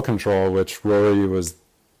with Soul Control, which Rory was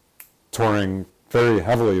touring very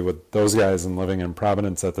heavily with those guys and living in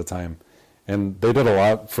Providence at the time. And they did a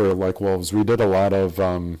lot for Like Wolves. We did a lot of,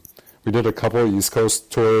 we did a couple of East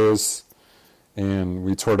Coast tours, and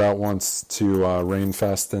we toured out once to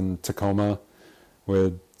Rainfest in Tacoma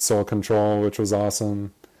with Soul Control, which was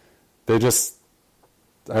awesome.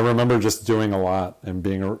 I remember just doing a lot and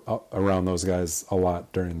being around those guys a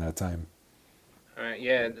lot during that time.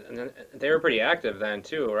 Yeah, and they were pretty active then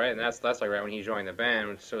too, right? And that's like right when he joined the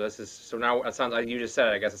band. So now it sounds like you just said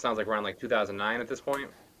it. I guess it sounds like around like 2009 at this point.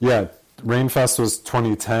 Yeah, Rainfest was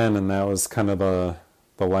 2010, and that was kind of the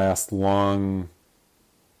last long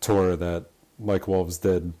tour that Like Wolves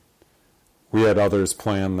did. We had others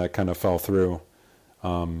planned that kind of fell through.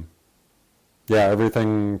 Yeah,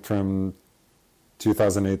 everything from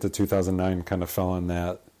 2008 to 2009 kind of fell in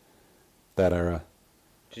that era.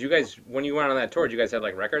 Did you guys, when you went on that tour, did you guys have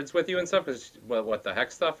like records with you and stuff? Cause what the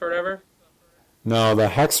Hex stuff or whatever? No, the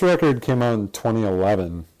Hex record came out in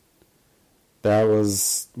 2011. That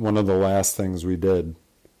was one of the last things we did.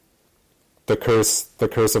 The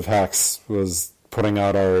Curse of Hex was putting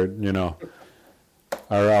out our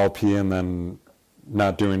LP and then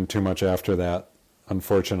not doing too much after that,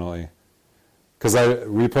 unfortunately. Because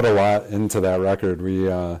we put a lot into that record.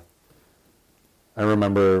 I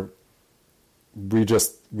remember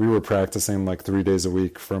we were practicing like 3 days a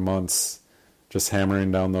week for months, just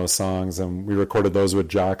hammering down those songs, and we recorded those with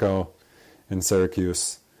Jocko in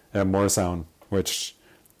Syracuse at Moorsound, which,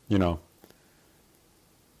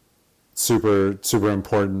 super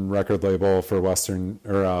important record label for Western,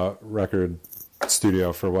 or record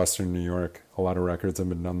studio for Western New York. A lot of records have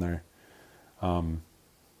been done there.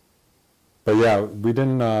 But yeah, we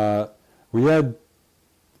didn't. We had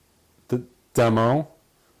the demo.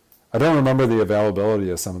 I don't remember the availability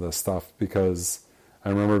of some of this stuff because I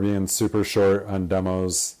remember being super short on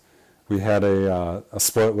demos. We had a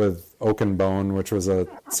split with Oak and Bone, which was a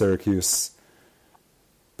Syracuse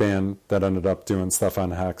band that ended up doing stuff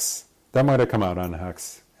on Hex. That might have come out on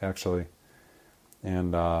Hex, actually.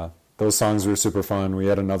 And those songs were super fun. We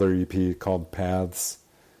had another EP called Paths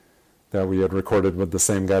that we had recorded with the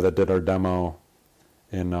same guy that did our demo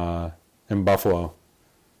in Buffalo.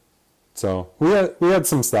 So we had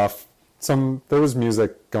some stuff. There was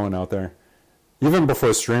music going out there. Even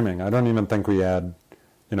before streaming, I don't even think we had,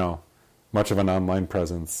 much of an online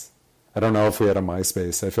presence. I don't know if we had a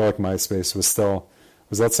MySpace. I feel like MySpace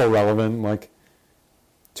was that still relevant, like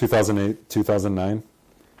 2008, 2009?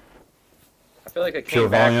 I feel like it came Pure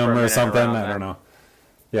back Volume for or something. I don't know.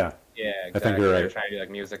 Yeah. Yeah, exactly. I think you're right. They were trying to do like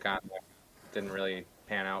music on there. Didn't really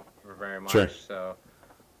pan out for very much. Sure. So,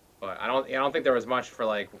 but I don't think there was much for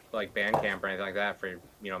like Bandcamp or anything like that for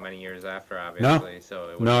many years after, obviously.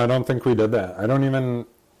 So no, I don't think we did that.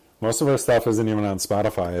 Most of our stuff isn't even on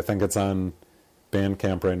Spotify. I think it's on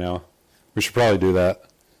Bandcamp right now. We should probably do that.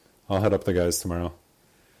 I'll hit up the guys tomorrow.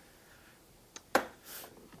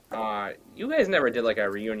 You guys never did like a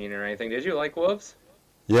reunion or anything, did you? Like Wolves?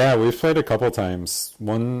 Yeah, we've played a couple times.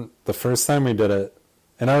 The first time we did it,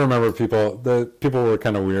 and I remember people were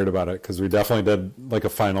kind of weird about it because we definitely did like a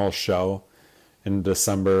final show in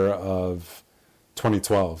December of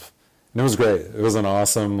 2012. And it was great. It was an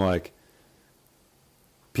awesome, like,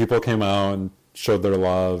 people came out and showed their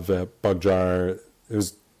love at Bug Jar.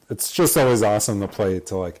 It's just always awesome to play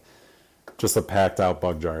to, like, just a packed out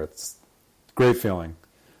Bug Jar. It's a great feeling.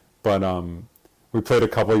 But we played a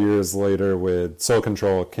couple years later with Soul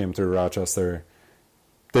Control, came through Rochester.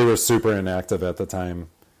 They were super inactive at the time.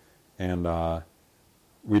 And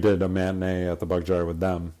we did a matinee at the Bug Jar with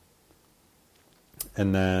them.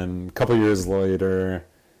 And then a couple years later,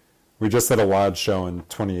 we just did a lodge show in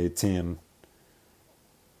 2018,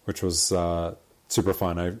 which was super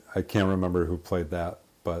fun. I can't remember who played that,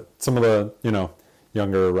 but some of the,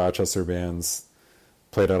 younger Rochester bands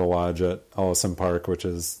played at a lodge at Ellison Park, which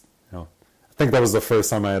is, I think that was the first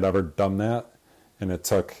time I had ever done that, and it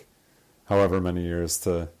took however many years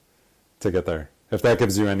to get there. If that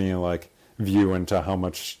gives you any, like, view into how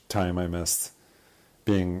much time I missed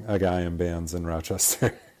being a guy in bands in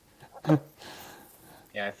Rochester.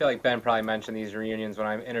 Yeah, I feel like Ben probably mentioned these reunions when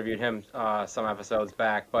I interviewed him some episodes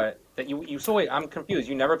back, but that so wait, I'm confused.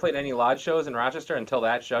 You never played any lodge shows in Rochester until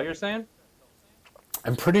that show, you're saying?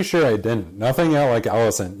 I'm pretty sure I didn't. Nothing at, like,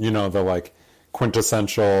 Ellison, the, like,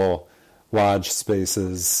 quintessential lodge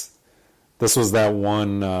spaces. This was that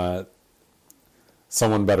one,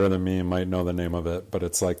 someone better than me might know the name of it, but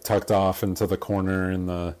it's, like, tucked off into the corner in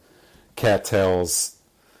the cattails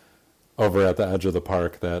over at the edge of the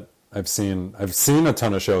park that I've seen a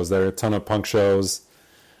ton of shows there, a ton of punk shows.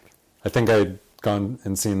 I think I'd gone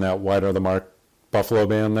and seen that Wide of the Mark Buffalo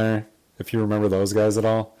band there, if you remember those guys at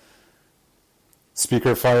all.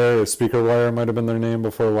 Speaker Fire or Speaker Wire might have been their name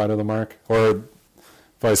before Wide of the Mark, or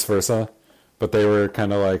vice versa. But they were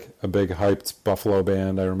kind of like a big hyped Buffalo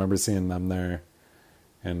band. I remember seeing them there.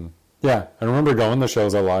 And yeah, I remember going to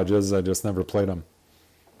shows at lodges. I just never played them.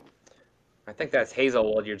 I think that's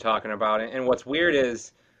Hazelwood you're talking about. And what's weird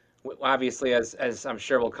is, obviously, as I'm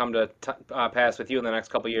sure will come to pass with you in the next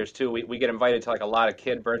couple of years too, we get invited to, like, a lot of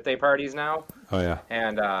kid birthday parties now. Oh yeah.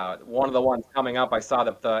 And one of the ones coming up, I saw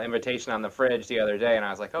the invitation on the fridge the other day, and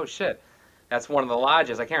I was like, oh shit, that's one of the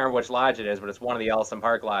lodges. I can't remember which lodge it is, but it's one of the Ellison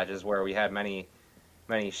Park lodges where we had many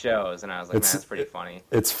shows, and I was like, man, that's pretty funny.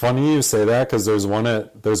 It's funny you say that, because there's one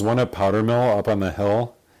at Powder Mill up on the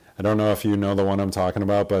hill. I don't know if you know the one I'm talking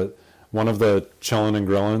about, but one of the Chillin' and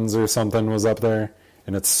Grillins or something was up there.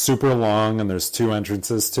 And it's super long, and there's 2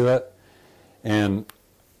 entrances to it. And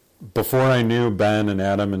before I knew Ben and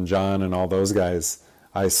Adam and John and all those guys,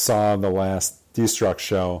 I saw the last Destruct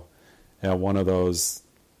show at one of those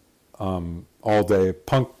all-day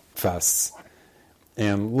punk fests.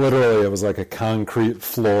 And literally, it was like a concrete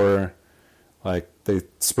floor. Like, they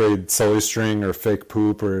sprayed silly string or fake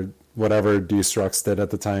poop or whatever Destructs did at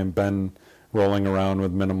the time. Ben rolling around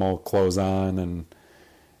with minimal clothes on.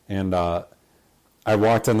 And I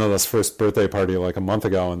walked into this first birthday party like a month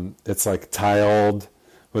ago, and it's like tiled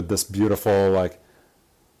with this beautiful, like,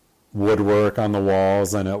 woodwork on the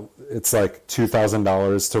walls, and it's like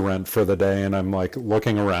 $2,000 to rent for the day, and I'm like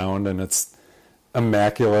looking around, and it's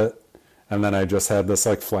immaculate. And then I just had this,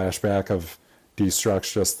 like, flashback of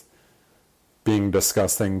Destructs just being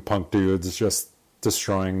disgusting punk dudes just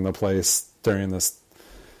destroying the place during this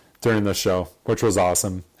show, which was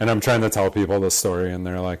awesome. And I'm trying to tell people this story, and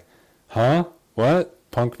they're like, huh? What?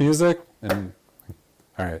 Punk music? And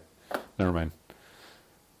all right, never mind.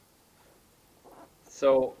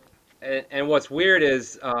 So, and what's weird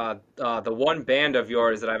is the one band of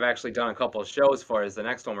yours that I've actually done a couple of shows for is the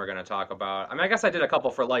next one we're going to talk about. I mean, I guess I did a couple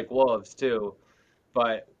for Like Wolves too,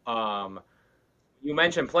 but you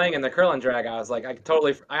mentioned playing in the Curlin' Drag. I was like, I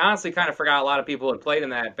honestly kind of forgot a lot of people had played in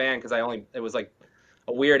that band, because it was like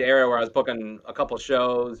a weird era where I was booking a couple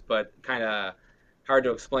shows, but kind of hard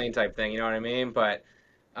to explain type thing, you know what I mean? But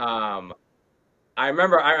I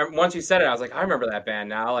remember, once you said it, I was like, I remember that band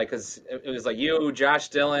now, like, because it was like you, Josh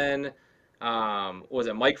Dillon, was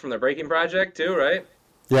it Mike from the Breaking Project too, right?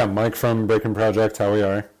 Yeah, Mike from Breaking Project, How We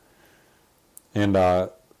Are. And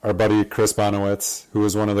our buddy Chris Bonowitz, who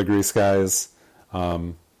was one of the Grease guys,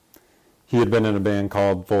 he had been in a band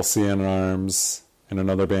called Volcian Arms and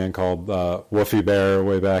another band called Woofy Bear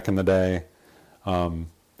way back in the day.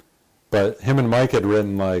 But him and Mike had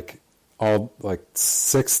written like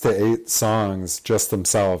 6 to 8 songs just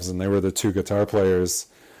themselves, and they were the 2 guitar players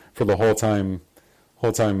for the whole time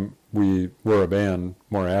we were a band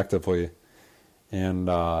more actively. And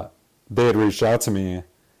they had reached out to me,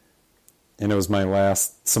 and it was my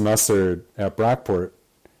last semester at Brockport,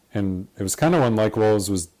 and it was kind of when Like Wolves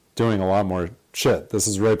was doing a lot more shit. This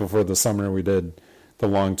is right before the summer we did the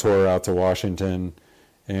long tour out to Washington,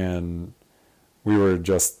 and we were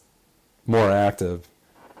just more active.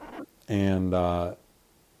 And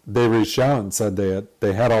they reached out and said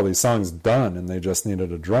they had all these songs done and they just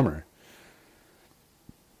needed a drummer.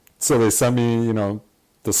 So they sent me, you know,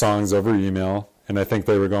 the songs over email, and I think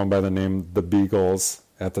they were going by the name The Beagles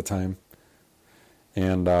at the time.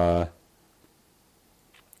 And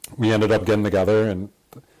we ended up getting together, and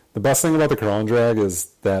the best thing about the Curl and Drag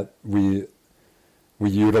is that we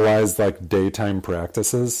utilized like daytime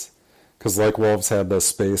practices, because Like Wolves had the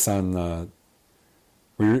space on the,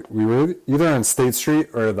 we were either on State Street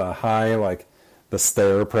or the high, like the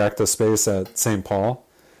stair practice space at St. Paul,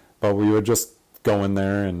 but we would just go in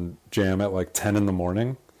there and jam at like 10 in the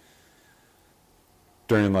morning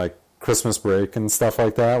during like Christmas break and stuff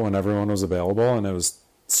like that when everyone was available, and it was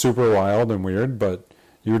super wild and weird, but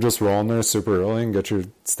you would just roll in there super early and get your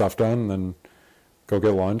stuff done and then go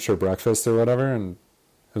get lunch or breakfast or whatever, and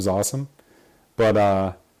it was awesome.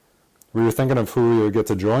 But we were thinking of who we would get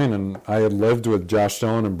to join, and I had lived with Josh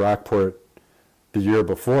Dillon in Brockport the year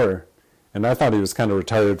before, and I thought he was kind of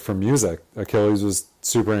retired from music. Achilles was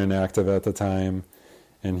super inactive at the time,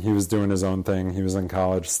 and he was doing his own thing. He was in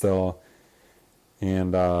college still.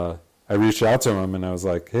 And I reached out to him, and I was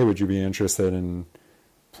like, hey, would you be interested in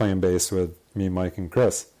playing bass with me, Mike, and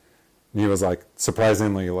Chris? And he was like,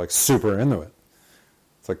 surprisingly, like super into it.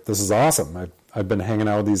 It's like, this is awesome. I've been hanging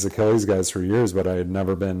out with these Achilles guys for years, but I had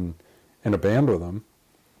never been in a band with them.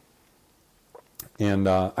 And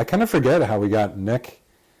I kind of forget how we got Nick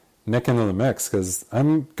into the mix, because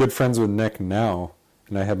I'm good friends with Nick now,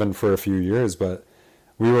 and I have been for a few years, but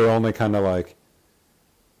we were only kind of like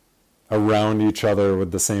around each other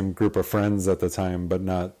with the same group of friends at the time, but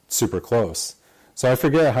not super close. So I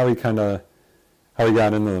forget how he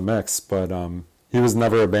got into the mix, but he was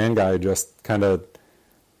never a band guy, just kind of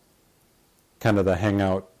the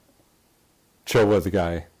hangout, chill with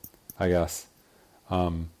guy, I guess.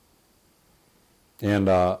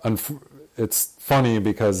 It's funny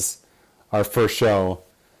because our first show,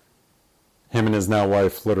 him and his now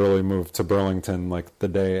wife literally moved to Burlington like the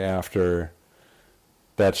day after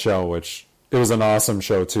that show, which it was an awesome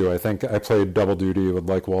show too. I think I played double duty with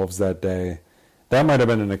Like Wolves that day. That might have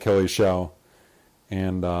been an Achilles show.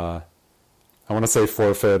 And I want to say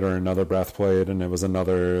Forfeit or Another Breath played, and it was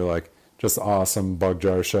another like just awesome Bug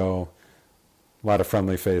Jar show. A lot of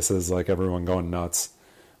friendly faces, like everyone going nuts.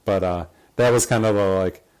 But that was kind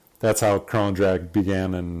of that's how Curl and Drag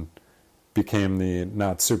began and became the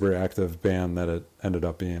not super active band that it ended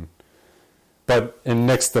up being. But in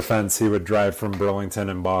Nick's defense, he would drive from Burlington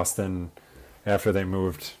and Boston after they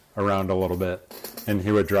moved around a little bit, and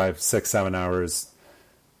he would drive 6-7 hours,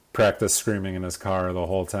 practice screaming in his car the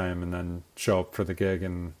whole time, and then show up for the gig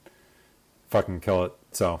and fucking kill it.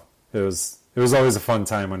 So it was always a fun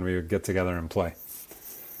time when we would get together and play.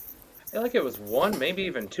 I feel like it was one, maybe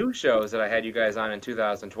even two shows that I had you guys on in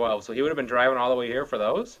 2012. So he would have been driving all the way here for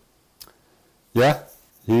those? Yeah,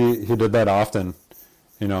 he did that often.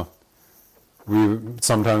 You know,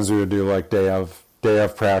 sometimes we would do like day of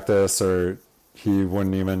practice, or he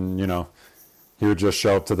wouldn't even, you know, he would just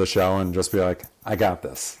show up to the show and just be like, I got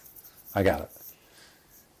this. I got it.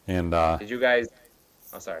 And did you guys...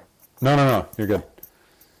 Oh, sorry. No, you're good.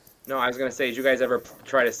 No, I was going to say, did you guys ever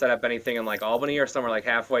try to set up anything in like Albany or somewhere like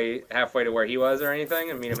halfway to where he was or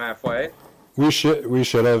anything and meet him halfway? We should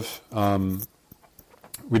have.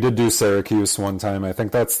 We did do Syracuse one time. I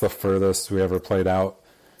think that's the furthest we ever played out.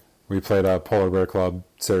 We played a Polar Bear Club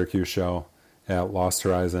Syracuse show at Lost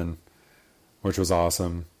Horizon, which was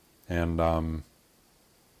awesome. And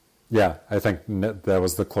yeah, I think that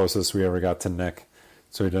was the closest we ever got to Nick,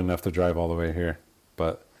 so we didn't have to drive all the way here.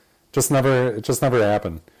 But it just never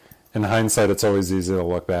happened. In hindsight, it's always easy to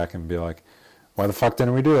look back and be like, why the fuck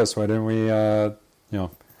didn't we do this? Why didn't we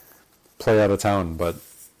play out of town? But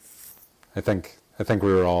I think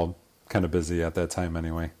we were all kind of busy at that time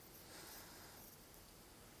anyway.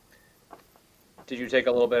 Did you take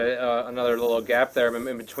a little bit, another little gap there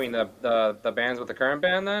in between the bands with the current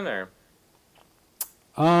band then, or?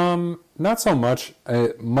 Not so much.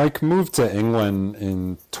 Mike moved to England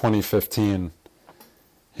in 2015.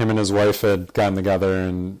 Him and his wife had gotten together,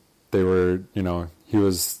 and they were, he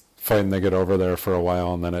was fighting to get over there for a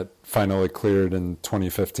while, and then it finally cleared in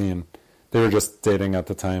 2015. They were just dating at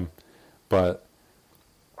the time. But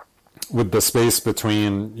with the space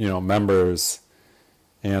between, members,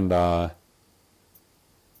 and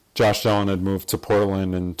Josh Dillon had moved to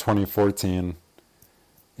Portland in 2014,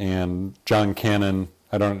 and John Cannon,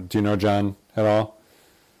 do you know John at all?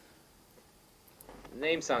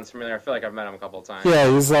 Name sounds familiar. I feel like I've met him a couple of times. Yeah,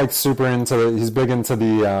 he's like he's big into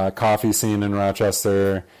the coffee scene in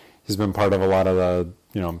Rochester. He's been part of a lot of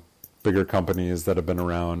the, bigger companies that have been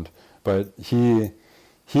around. But he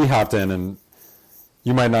hopped in, and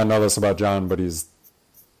you might not know this about John, but he's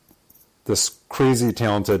this crazy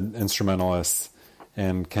talented instrumentalist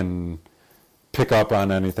and can pick up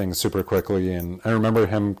on anything super quickly. And I remember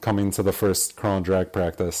him coming to the first curl and drag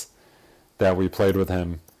practice that we played with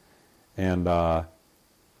him, and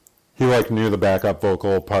he like knew the backup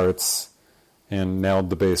vocal parts and nailed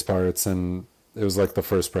the bass parts, and it was like the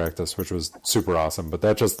first practice, which was super awesome. But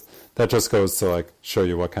that just goes to like show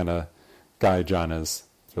you what kind of guy John is.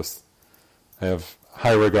 Just, I have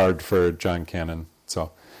high regard for John Cannon.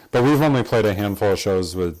 So, but we've only played a handful of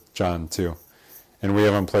shows with John too, and we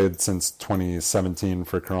haven't played since 2017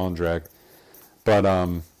 for Curl and Drag. But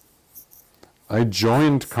I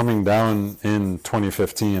joined Coming Down in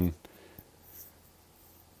 2015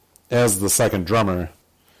 as the second drummer.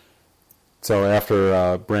 So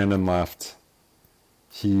after Brandon left,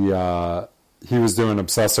 he was doing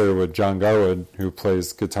Obsessor with John Garwood, who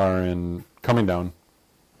plays guitar in Coming Down.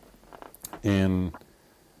 And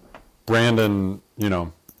Brandon,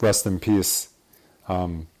 rest in peace.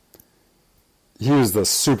 He was the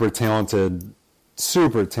super talented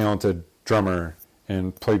drummer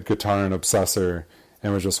and played guitar in Obsessor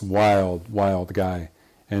and was just wild guy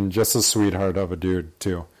and just a sweetheart of a dude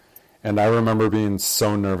too. And I remember being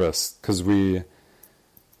so nervous because we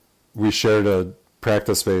shared a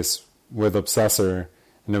practice space with Obsessor,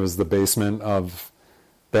 and it was the basement of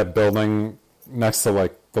that building next to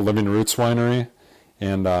like the Living Roots Winery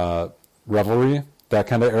and Revelry, that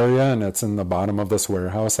kind of area, and it's in the bottom of this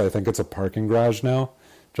warehouse. I think it's a parking garage now,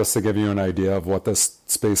 just to give you an idea of what this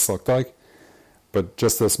space looked like. But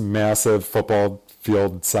just this massive football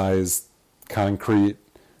field sized concrete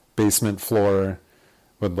basement floor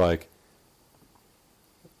with like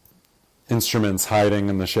instruments hiding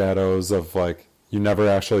in the shadows of like, you never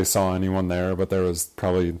actually saw anyone there, but there was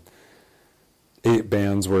probably 8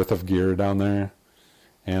 bands worth of gear down there.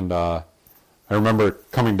 And I remember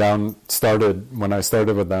Coming Down when I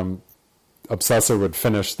started with them, Obsessor would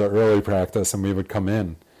finish the early practice and we would come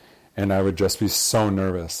in, and I would just be so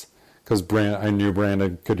nervous because I knew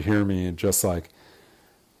Brandon could hear me just like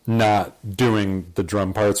not doing the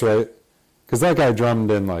drum parts right, because that guy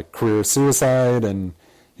drummed in like Career Suicide, and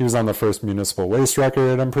he was on the first Municipal Waste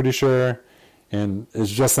record, I'm pretty sure, and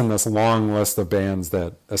it's just in this long list of bands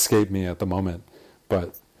that escape me at the moment.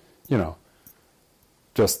 But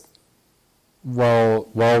just well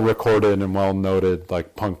recorded and well noted,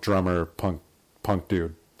 like punk drummer, punk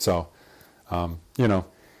dude. So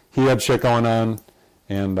he had shit going on,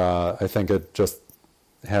 and I think it just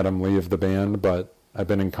had him leave the band, but I've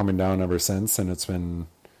been in Coming Down ever since, and it's been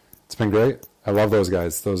great. I love those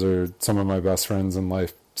guys. Those are some of my best friends in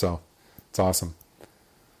life, so it's awesome.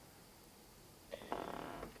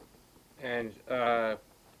 And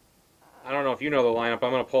I don't know if you know the lineup.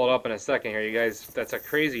 I'm going to pull it up in a second here. You guys, that's a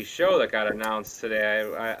crazy show that got announced today.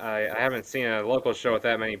 I haven't seen a local show with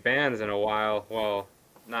that many bands in a while. Well,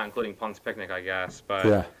 not including Punk's Picnic, I guess. But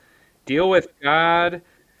yeah. Deal with God,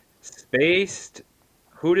 Spaced,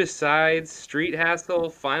 Who Decides, Street Hassle,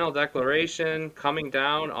 Final Declaration, Coming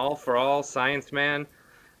Down, All for All, Science Man,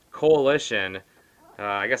 Coalition.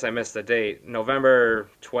 I guess I missed the date. November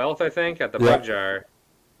 12th, I think, at the Bug Jar.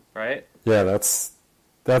 Right? Yeah, that's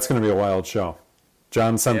going to be a wild show.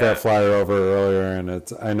 John sent that flyer over earlier,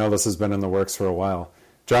 and I know this has been in the works for a while.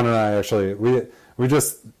 John and I actually, we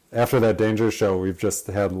just, after that Danger show, we've just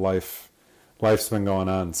had life's been going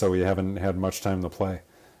on, so we haven't had much time to play.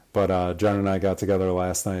 But John and I got together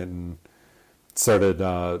last night and started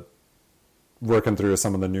working through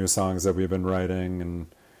some of the new songs that we've been writing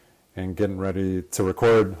and getting ready to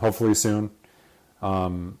record, hopefully soon.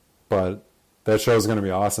 But that show is going to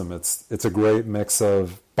be awesome. It's a great mix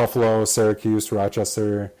of Buffalo, Syracuse,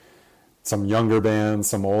 Rochester, some younger bands,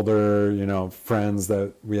 some older, friends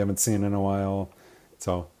that we haven't seen in a while.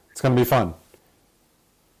 So it's going to be fun.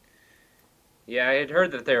 Yeah, I had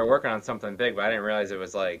heard that they were working on something big, but I didn't realize it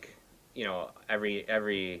was like,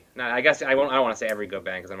 every. Not, I guess I don't want to say every good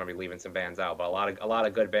band because I'm gonna be leaving some bands out, but a lot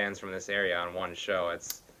of good bands from this area on one show.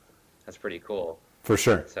 That's pretty cool. For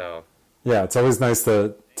sure. So. Yeah, it's always nice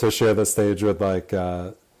to share the stage with like.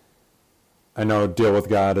 I know Deal with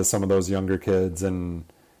God is some of those younger kids, and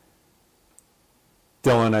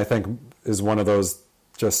Dylan, I think, is one of those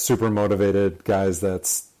just super motivated guys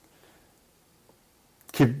that's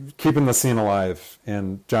keeping the scene alive.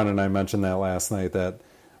 And John and I mentioned that last night, that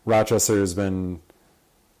Rochester has been,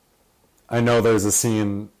 I know there's a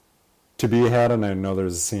scene to be had, and I know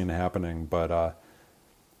there's a scene happening, but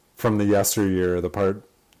from the yesteryear, the part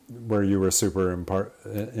where you were super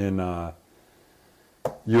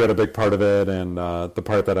you had a big part of it, and the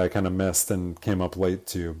part that I kind of missed and came up late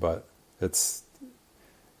to, but it's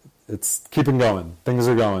it's keeping going. Things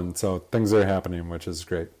are going, so things are happening, which is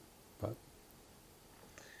great. But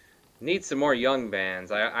Need some more young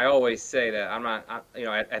bands. I always say that I'm not,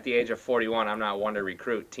 at the age of 41, I'm not one to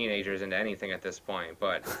recruit teenagers into anything at this point.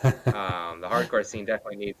 But the hardcore scene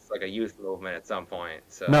definitely needs like a youth movement at some point.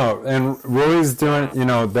 So no, and Rory's doing,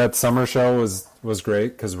 that summer show was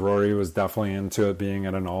great because Rory was definitely into it being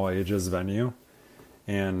at an all ages venue.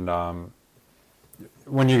 And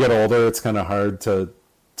when you get older, it's kind of hard to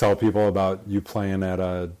tell people about you playing at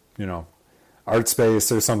a, art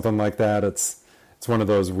space or something like that. It's one of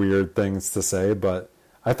those weird things to say, but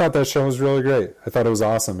I thought that show was really great. I thought it was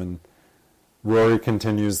awesome, and Rory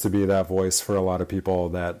continues to be that voice for a lot of people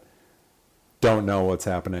that don't know what's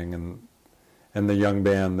happening, and the young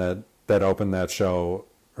band that opened that show,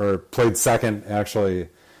 or played second, actually,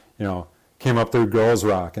 came up through Girls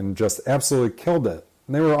Rock and just absolutely killed it.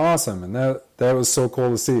 And they were awesome, and that was so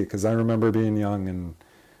cool to see, because I remember being young and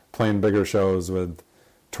playing bigger shows with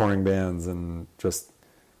touring bands and just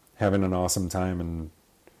having an awesome time and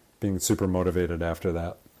being super motivated after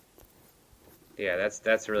that. Yeah,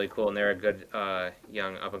 that's really cool, and they're a good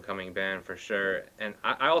young up-and-coming band for sure. And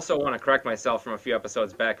I also want to correct myself from a few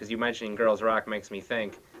episodes back, because you mentioning Girls Rock makes me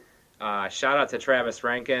think. Shout out to Travis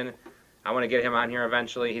Rankin. I want to get him on here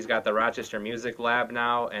eventually. He's got the Rochester Music Lab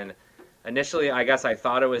now, and initially I guess I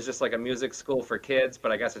thought it was just like a music school for kids,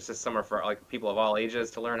 but I guess it's just somewhere for like people of all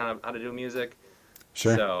ages to learn how to do music.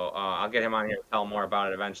 Sure. So I'll get him on here to tell more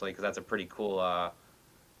about it eventually, because that's a pretty cool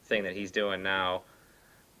thing that he's doing now.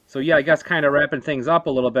 So yeah, I guess kind of wrapping things up a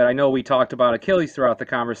little bit. I know we talked about Achilles throughout the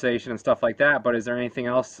conversation and stuff like that, but is there anything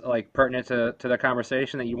else like pertinent to the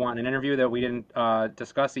conversation that you want in an interview that we didn't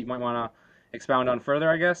discuss that you might want to expound on further,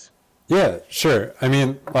 I guess? Yeah, sure. I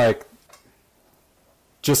mean, like,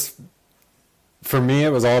 just for me, it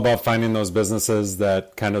was all about finding those businesses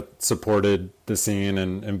that kind of supported the scene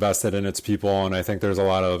and invested in its people. And I think there's a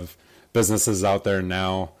lot of businesses out there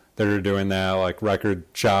now that are doing that, like record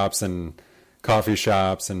shops and coffee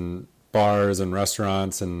shops and bars and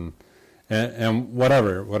restaurants and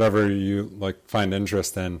whatever you like find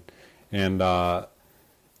interest in. And,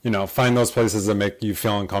 find those places that make you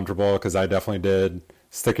feel uncomfortable, because I definitely did.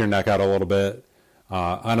 Stick your neck out a little bit.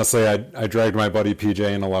 Honestly, I dragged my buddy PJ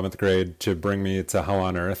in 11th grade to bring me to Hell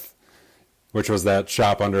on Earth, which was that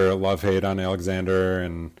shop under Love Hate on Alexander,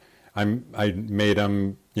 and I made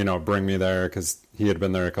him, bring me there because he had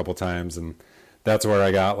been there a couple times, and that's where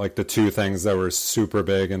I got like the two things that were super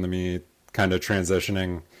big into me kind of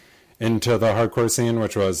transitioning into the hardcore scene,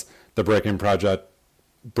 which was the Breaking Project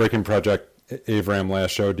Avram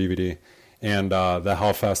Last Show DVD and the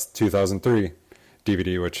Hellfest 2003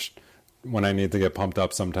 DVD, which when I need to get pumped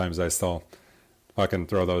up, sometimes I still fucking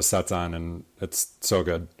throw those sets on, and it's so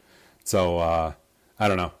good. So, I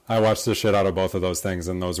don't know. I watched the shit out of both of those things,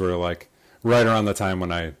 and those were like right around the time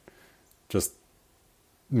when I just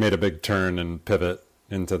made a big turn and pivot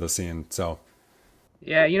into the scene. So,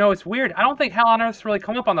 yeah, it's weird. I don't think Hell on Earth's really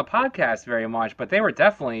come up on the podcast very much, but they were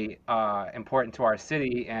definitely important to our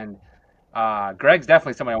city, and Greg's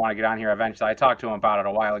definitely somebody I want to get on here eventually. I talked to him about it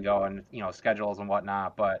a while ago, and schedules and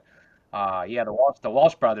whatnot, but yeah, the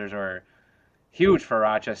Walsh brothers were huge for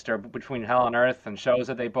Rochester, between Hell on Earth and shows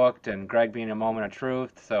that they booked, and Greg being a moment of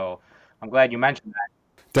truth. So I'm glad you mentioned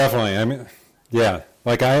that. Definitely. I mean, yeah,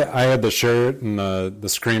 like I had the shirt and the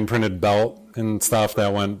screen printed belt and stuff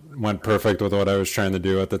that went perfect with what I was trying to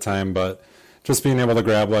do at the time. But just being able to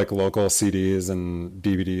grab like local CDs and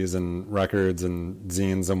DVDs and records and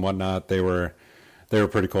zines and whatnot, they were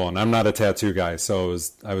pretty cool. And I'm not a tattoo guy, so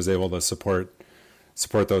I was able to support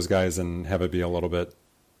those guys and have it be a little bit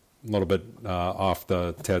off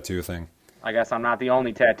the tattoo thing. I guess I'm not the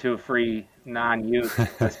only tattoo-free non-youth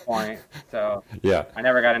at this point, so yeah, I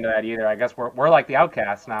never got into that either. I guess we're like the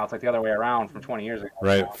outcasts now. It's like the other way around from 20 years ago.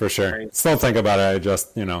 Right, now. For sure. Still think about it. I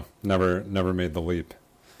just never made the leap.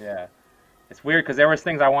 Yeah, it's weird because there was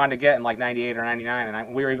things I wanted to get in like '98 or '99,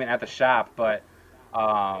 and we were even at the shop. But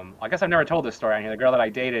I guess I've never told this story on here. The girl that I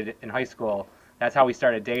dated in high school, that's how we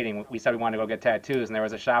started dating. We said we wanted to go get tattoos, and there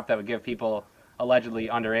was a shop that would give people allegedly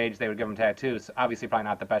underage, they would give them tattoos. Obviously, probably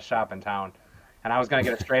not the best shop in town. And I was going to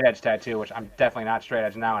get a straight edge tattoo, which I'm definitely not straight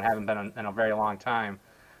edge now and haven't been in a very long time.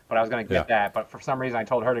 But I was going to get that. But for some reason, I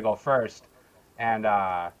told her to go first. And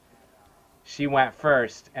she went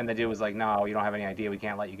first. And the dude was like, no, you don't have any idea. We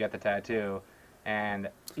can't let you get the tattoo. And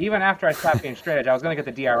even after I stopped being straight edge, I was going to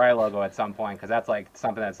get the DRI logo at some point. Because that's like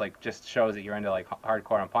something that's like just shows that you're into like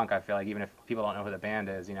hardcore and punk, I feel like, even if people don't know who the band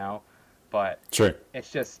is, But sure, it's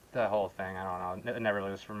just the whole thing. I don't know. It never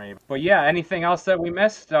really was for me. But yeah, anything else that we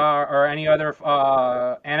missed or any other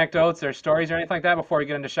anecdotes or stories or anything like that before we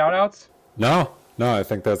get into shout-outs? No. No, I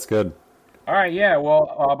think that's good. All right, yeah.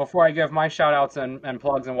 Well, before I give my shout outs and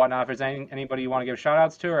plugs and whatnot, if there's anybody you want to give shout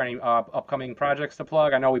outs to or any upcoming projects to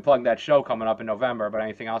plug, I know we plugged that show coming up in November, but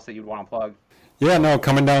anything else that you'd want to plug? Yeah, no,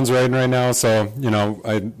 Coming Down's writing right now, so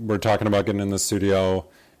we're talking about getting in the studio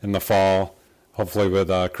in the fall, hopefully with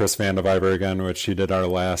Chris Vandeviber again, which he did our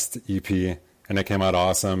last EP, and it came out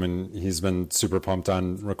awesome, and he's been super pumped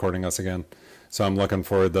on recording us again. So I'm looking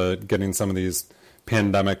forward to getting some of these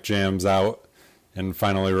pandemic jams out and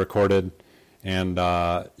finally recorded. And,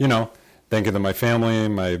 thanking to my family,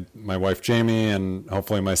 my wife Jamie, and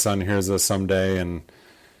hopefully my son hears this someday, and,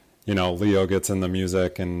 Leo gets in the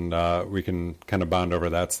music, and we can kind of bond over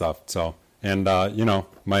that stuff. So, and, the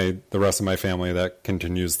rest of my family that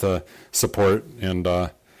continues to support, and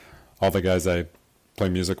all the guys I play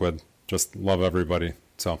music with, just love everybody.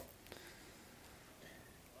 So.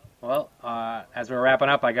 Well, as we're wrapping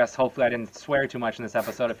up, I guess hopefully I didn't swear too much in this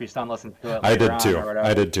episode. If your son listens to it, I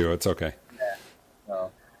did too. It's okay. Yeah.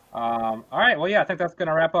 So, all right. Well, yeah, I think that's going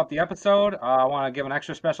to wrap up the episode. I want to give an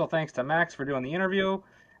extra special thanks to Max for doing the interview.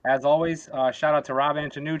 As always, shout out to Rob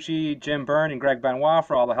Antonucci, Jim Byrne, and Greg Benoit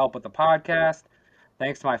for all the help with the podcast.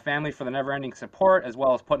 Thanks to my family for the never-ending support, as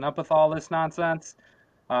well as putting up with all this nonsense.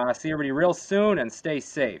 See everybody real soon, and stay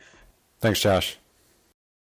safe. Thanks, Josh.